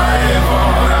voilà,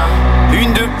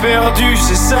 une de perdue,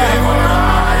 c'est ça. Et voilà,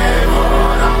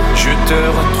 je te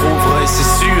retrouverai,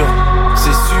 c'est sûr, ça,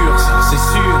 c'est sûr, ça, c'est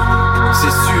sûr,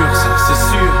 ça, c'est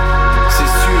sûr.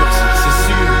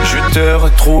 Je te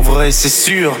retrouverai, c'est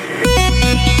sûr.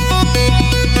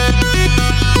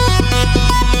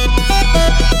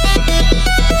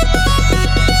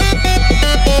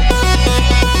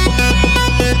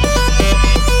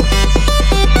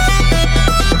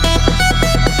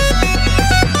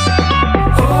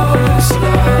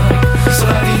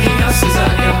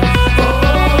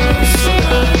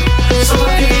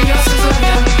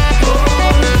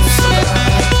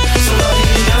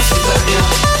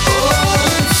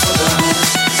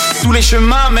 Tous les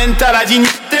chemins mènent à la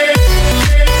dignité.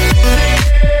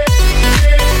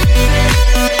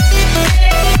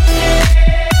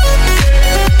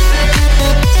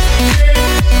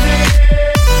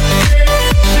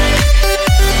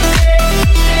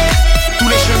 Tous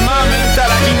les chemins mènent à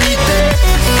la dignité.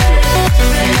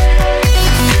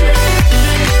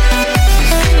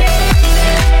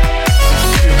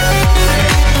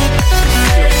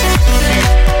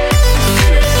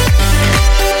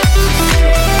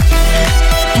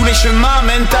 Tous les chemins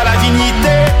mènent à la dignité.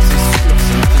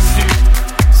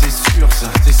 C'est sûr, ça,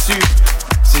 c'est sûr.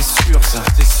 C'est sûr, ça,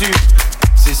 c'est sûr.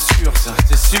 C'est sûr, ça,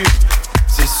 c'est sûr.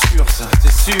 C'est sûr, ça,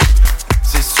 c'est sûr.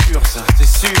 C'est sûr, ça, c'est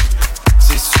sûr.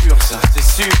 C'est sûr, ça, c'est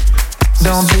sûr.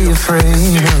 Don't be afraid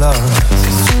of love.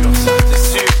 C'est sûr, ça, c'est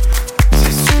sûr.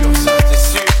 C'est sûr, ça, c'est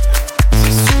sûr.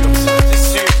 C'est sûr, ça, c'est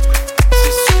sûr.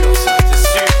 C'est sûr, ça, c'est sûr.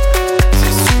 C'est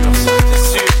sûr, ça, c'est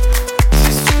sûr.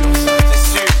 C'est sûr, ça, c'est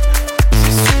sûr.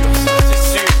 C'est sûr, ça, c'est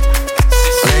sûr.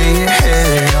 Lay your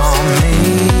head on me.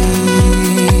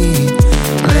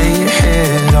 Lay your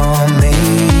head on me.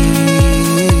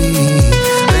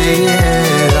 Lay your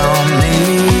head on me.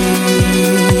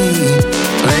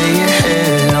 Lay your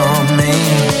head on me.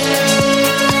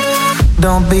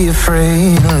 Don't be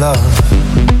afraid of love.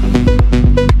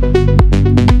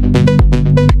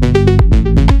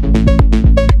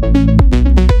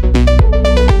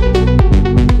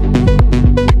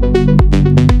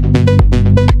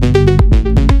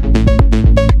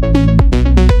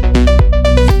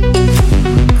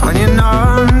 When you're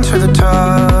numb to the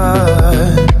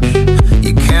touch,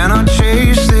 you cannot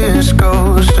chase this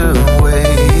ghost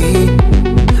away.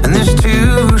 And this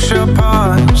too shall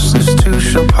pass, this too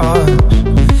shall pass.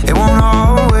 It won't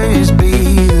always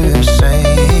be the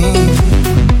same.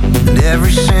 And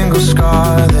every single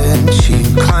scar that you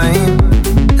claim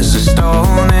is a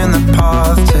stone in the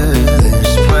path to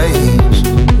this place.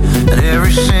 And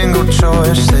every single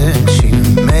choice that you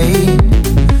made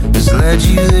has led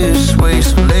you this way.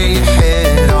 So lay your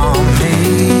head on me.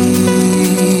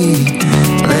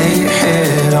 Lay your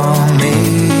head on me.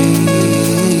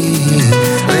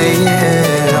 Lay your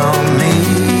head on me.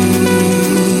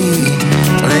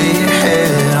 Lay your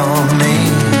head on me.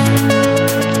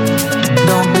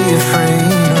 Don't be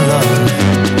afraid of love.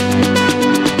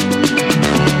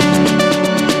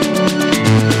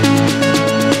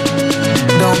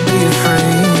 Don't be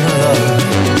afraid of love.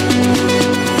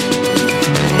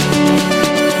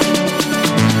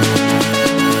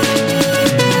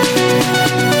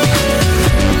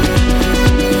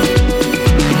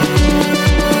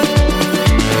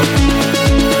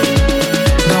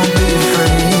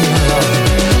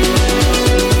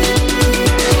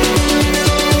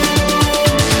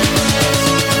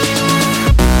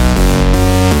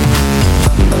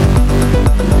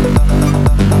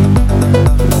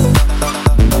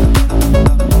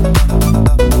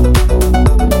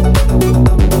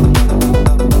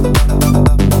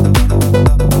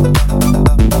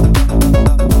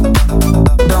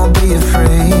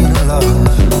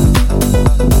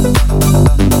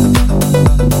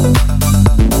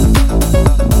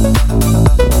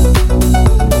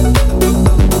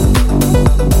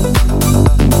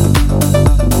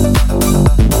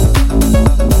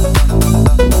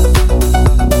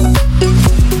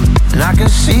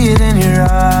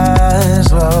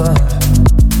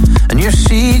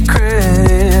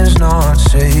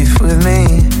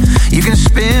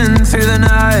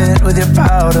 with your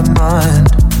powder mind,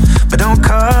 but don't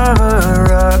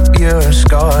cover up your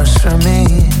scars for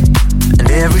me.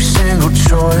 And every single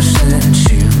choice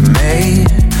that you made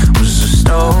was a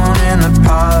stone in the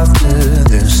path to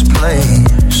this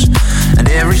place. And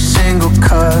every single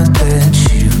cut that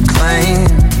you claim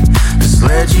has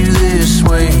led you this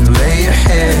way. Lay your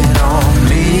head on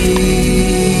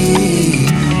me,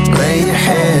 lay your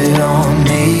head on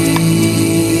me,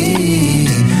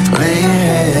 lay your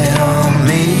head on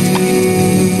me,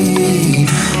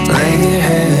 lay your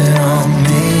head on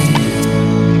me.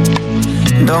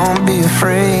 Don't be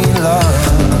afraid, love.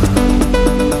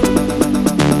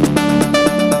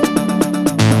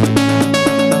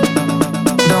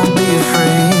 Don't be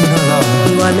afraid, love.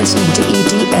 You are listening to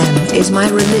EDM Is My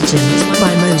Religion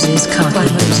by Moses Carter. By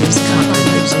Moses Carter.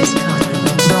 Moses Carter.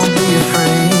 Don't be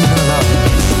afraid, love.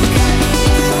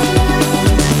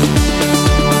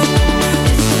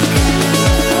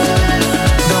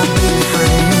 Don't be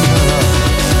afraid, love.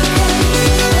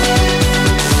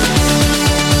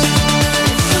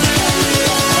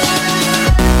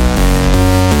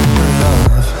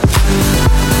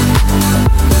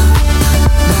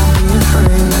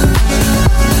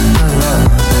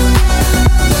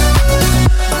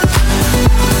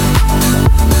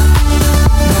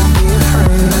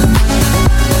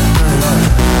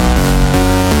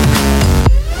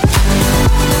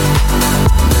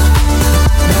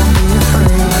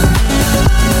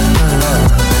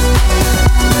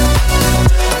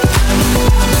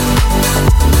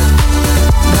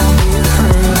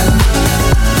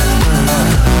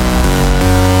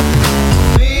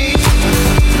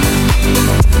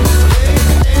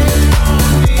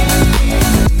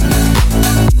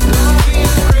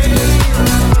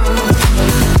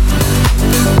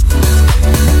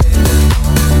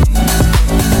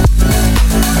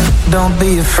 Don't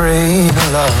be afraid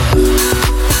of love.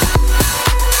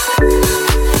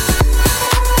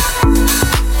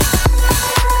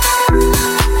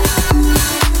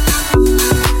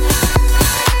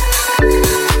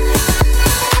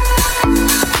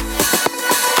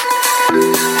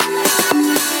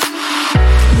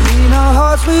 In our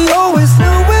hearts we always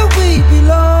know where we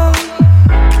belong.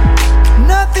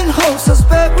 Nothing holds us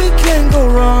back, we can't go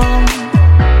wrong.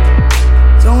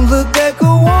 Don't look back, go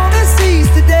on and seize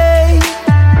the day.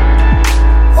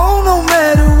 Oh, no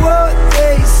matter what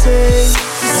they say,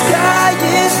 the sky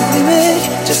is the limit.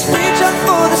 Just reach out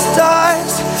for the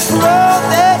stars. For all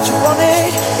that you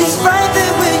wanted is right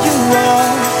there where you are.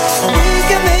 We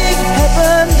can make it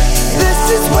happen. This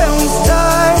is where we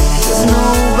start. 'Cause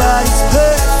nobody's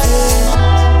perfect.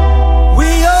 We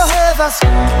all have our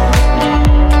scars.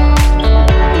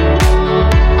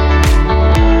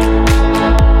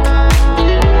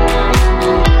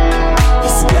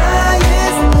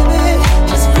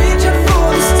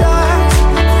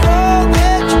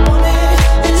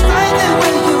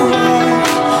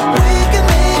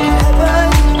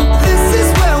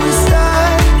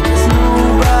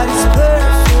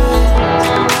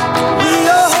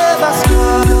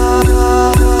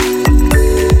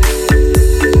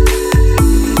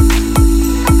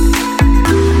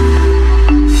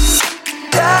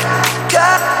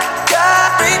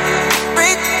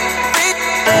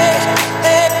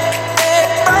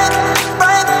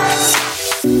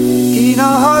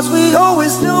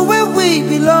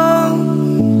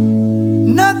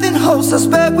 Us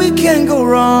back, we can't go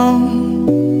wrong.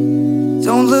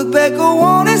 Don't look back, go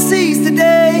on and seize the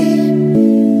day.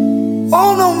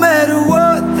 Oh, no matter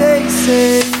what they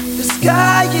say, the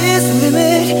sky is the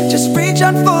limit. Just reach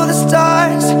out for the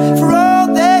stars. For all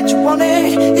that you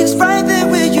wanted is right there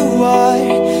where you are.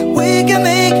 We can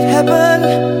make it happen.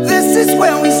 This is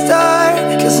when we start.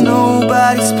 'Cause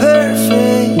nobody's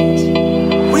perfect.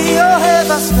 We all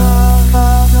have our scars.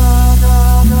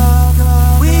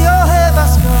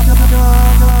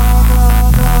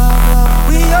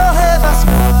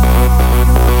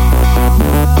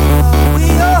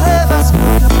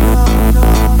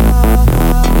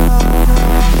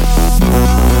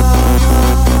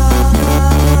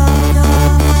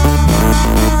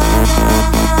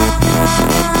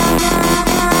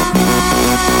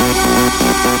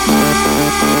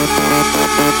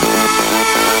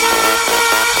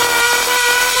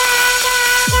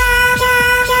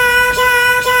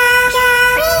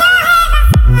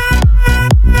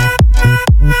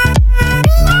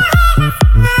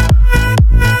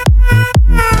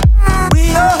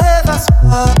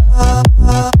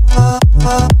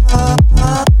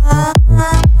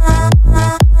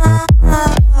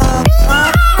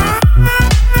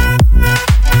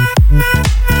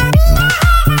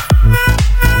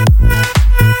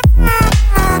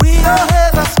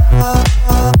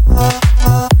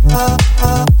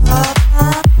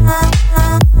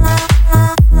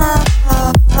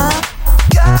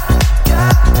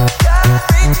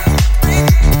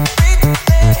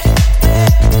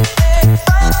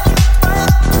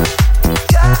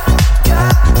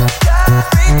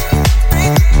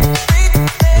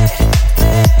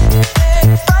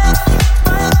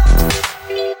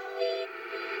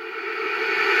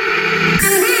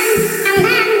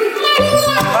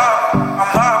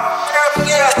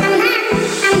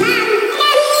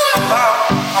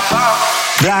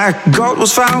 That gold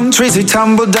was found, trees they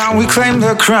tumbled down, we claimed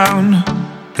the crown.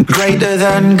 Greater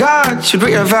than God, should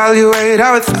reevaluate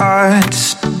our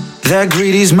thoughts. The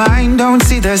greedy's mind, don't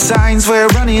see the signs, we're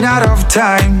running out of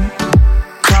time.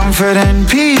 Comfort and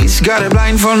peace, got it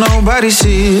blindfold, nobody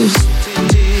sees.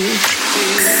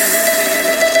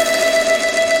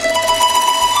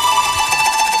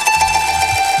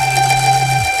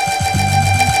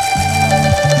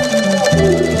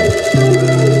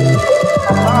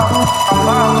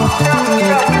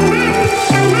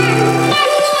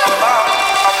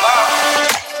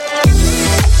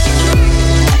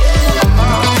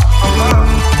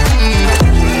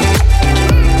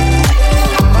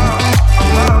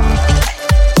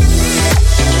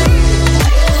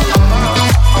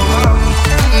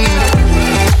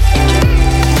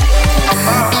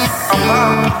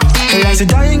 A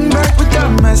dying bird with a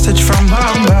message from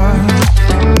above.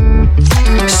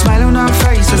 Smile on our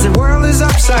face as the world is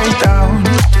upside down.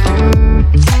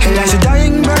 Hey, there's a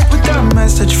dying bird with a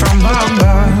message from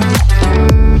above.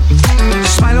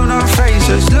 Smile on our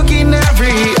faces, looking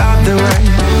every other way.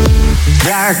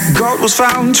 That gold was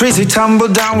found, trees they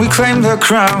tumbled down, we claimed the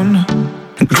crown.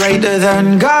 Greater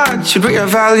than God, should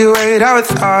reevaluate our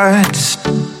thoughts.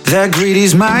 The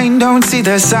greedy's mind, don't see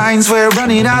the signs, we're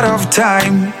running out of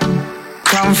time.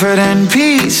 Comfort and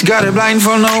peace, got it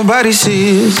blindfold, nobody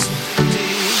sees.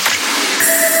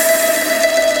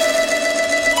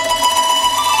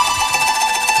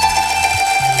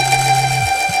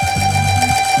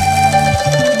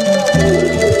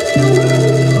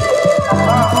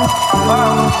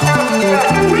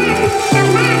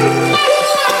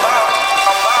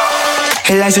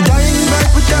 Hey, lies a dying bird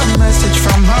with a message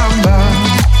from above.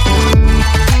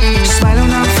 Smile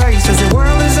on our face as the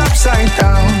world is upside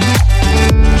down.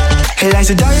 Hey, lies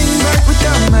a dying bird with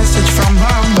a message from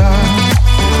above.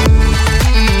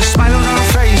 Smile on our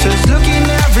faces, looking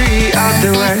every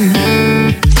other way.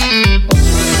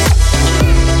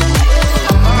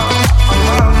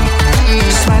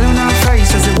 Smile on our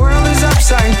faces, the world is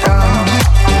upside down.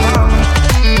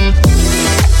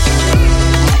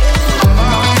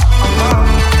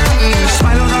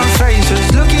 Smile on our faces,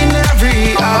 looking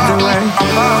every other way.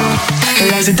 Hey,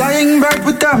 lies a dying bird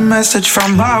with a message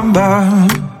from above.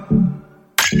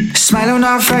 Smile on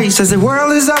our face as the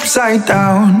world is upside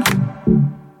down.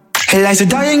 Hey, lies a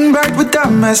dying bird with a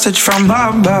message from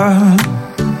above.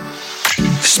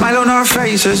 Smile on our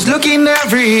faces, looking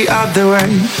every other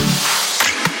way.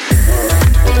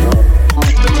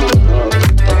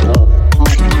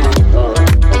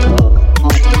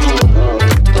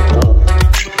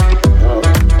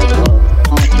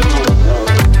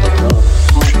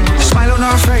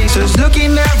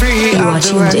 Looking every you are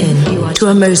tuned in to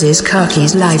a Moses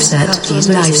Khakis live set. Live set.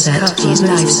 Live set.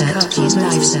 Live set.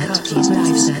 Live set.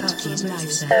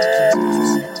 Live set.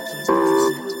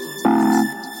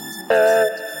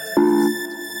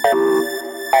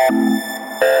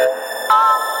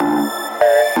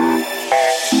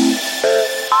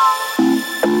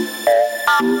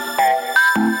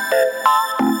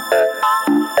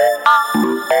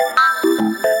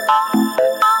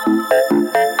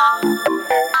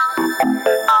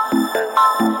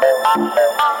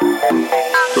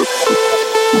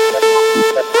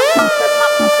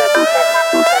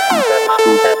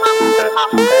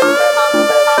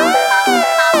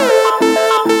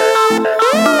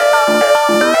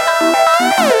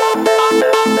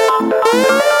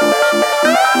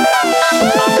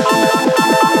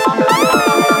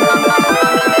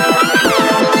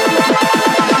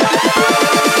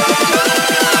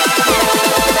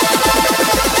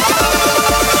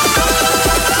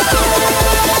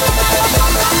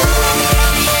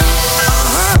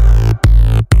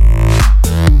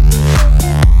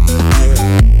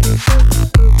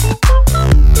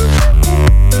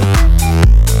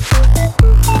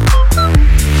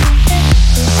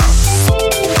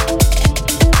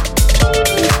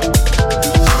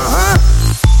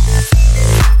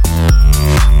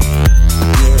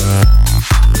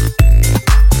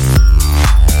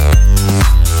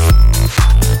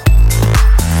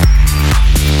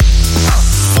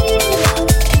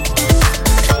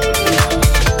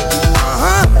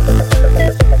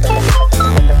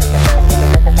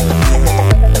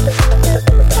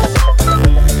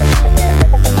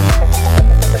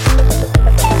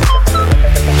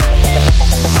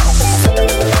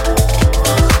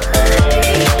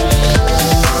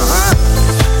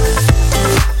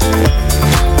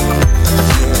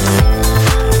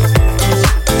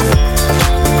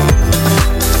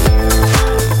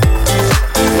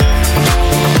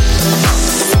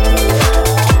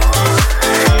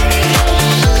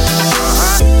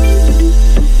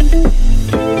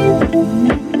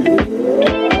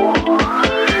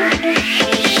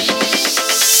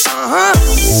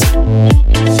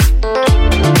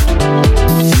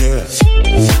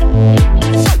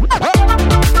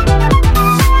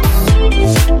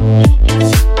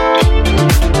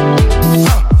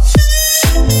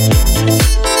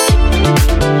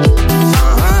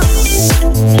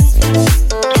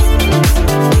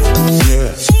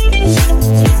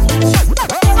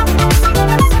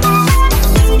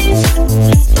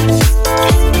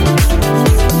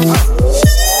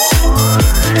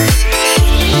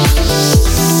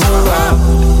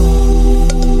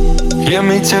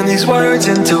 these words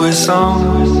into a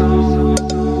song,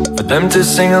 for them to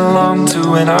sing along to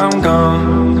when I'm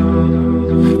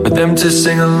gone, for them to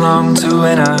sing along to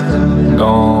when I'm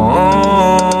gone.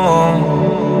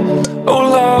 Oh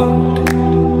Lord,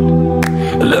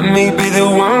 let me be the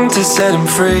one to set them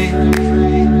free.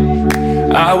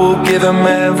 I will give them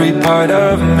every part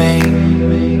of me,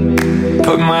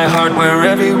 put my heart where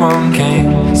everyone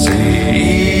can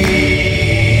see.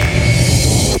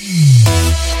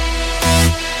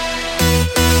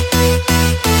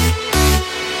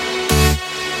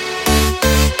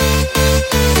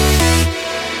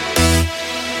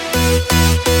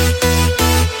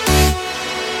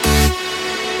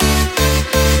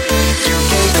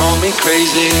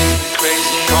 Crazy,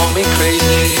 crazy, call me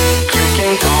crazy. You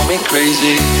can call me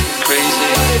crazy, crazy.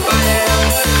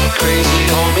 Crazy,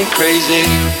 call me crazy.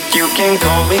 You can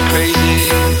call me crazy.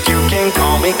 You can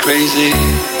call me crazy.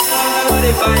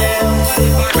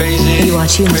 Crazy. You are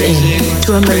tuned in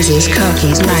to a Moses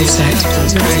Kirky's live set.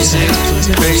 Crazy,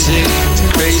 crazy,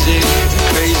 crazy,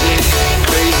 crazy,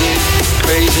 crazy,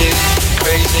 crazy, crazy,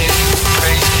 crazy,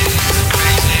 crazy,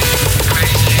 crazy,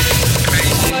 crazy.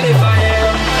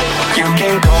 You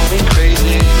can call me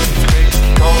crazy,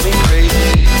 call me crazy.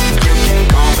 You can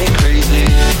call me crazy,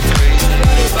 crazy,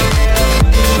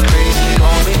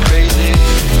 call me crazy.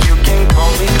 You can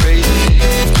call me crazy,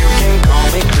 you can call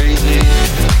me crazy.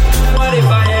 What if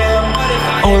I am?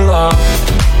 Oh Lord,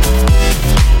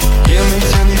 hear me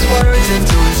turn these words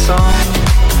into a song,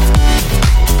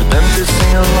 for them to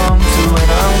sing along to when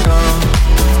I'm gone,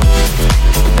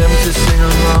 for them to sing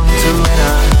along to when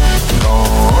I'm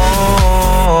gone.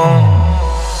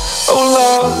 Oh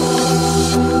Lord,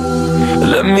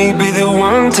 let me be the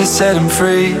one to set them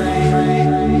free.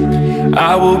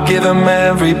 I will give them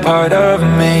every part of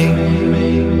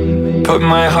me, put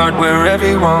my heart where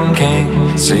everyone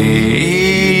can see.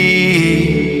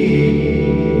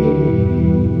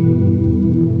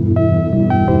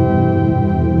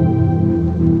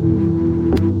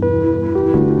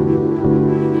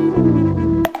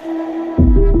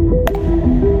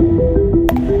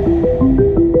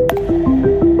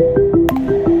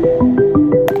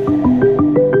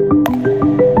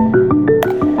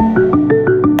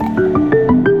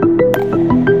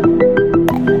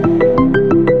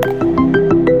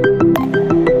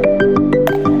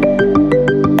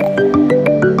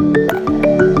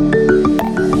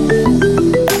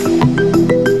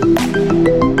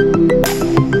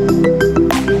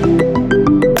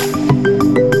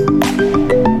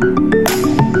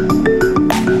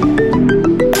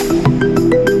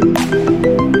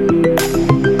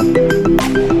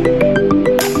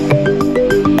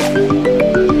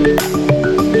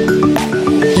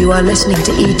 Listening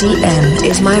to EDM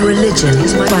is My Religion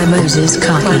by Moses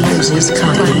Kirky. Moses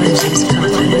Kirky. Moses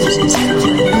Kirky. Moses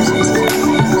Kirky.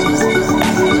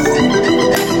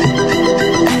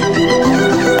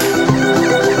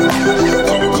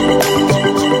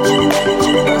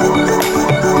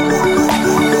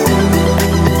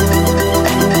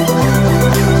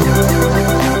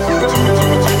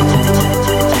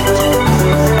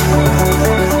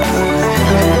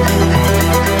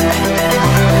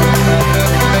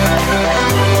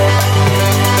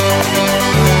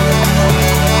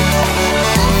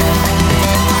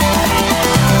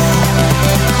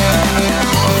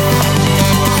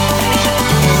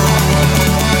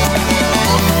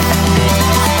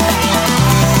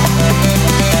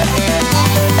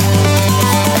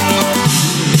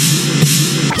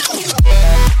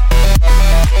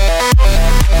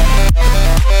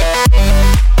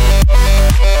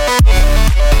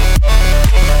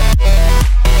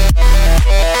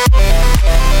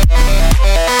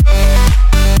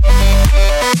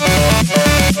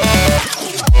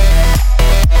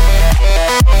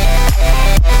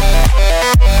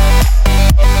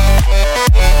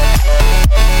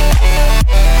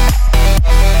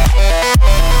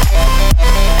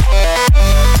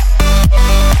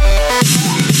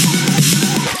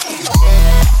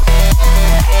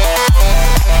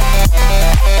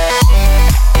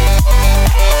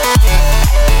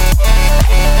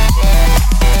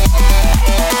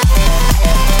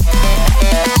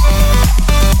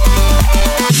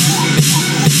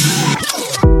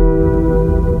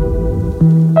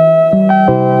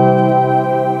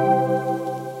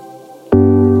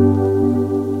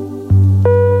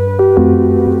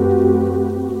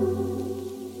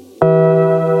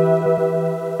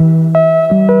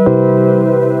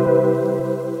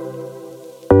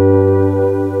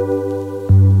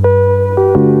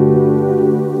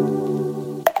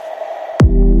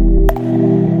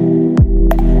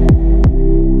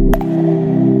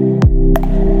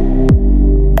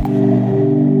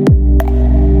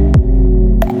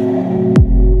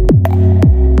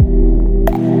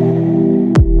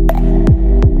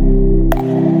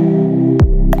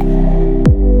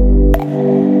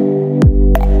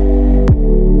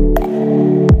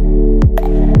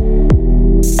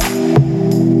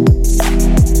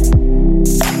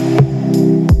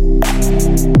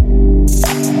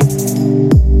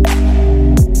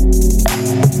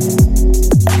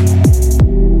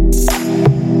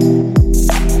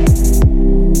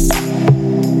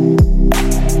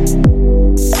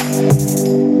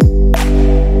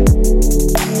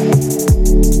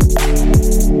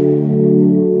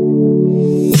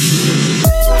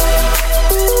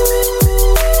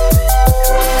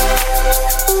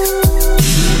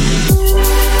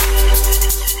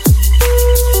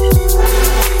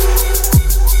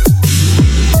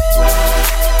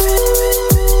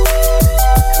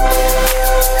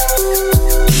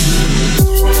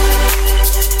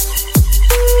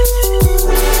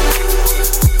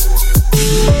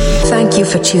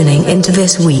 for tuning into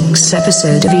this week's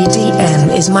episode of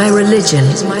EDM is My Religion,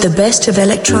 the best of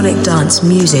electronic dance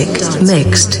music,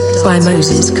 mixed by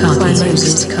Moses Carpi.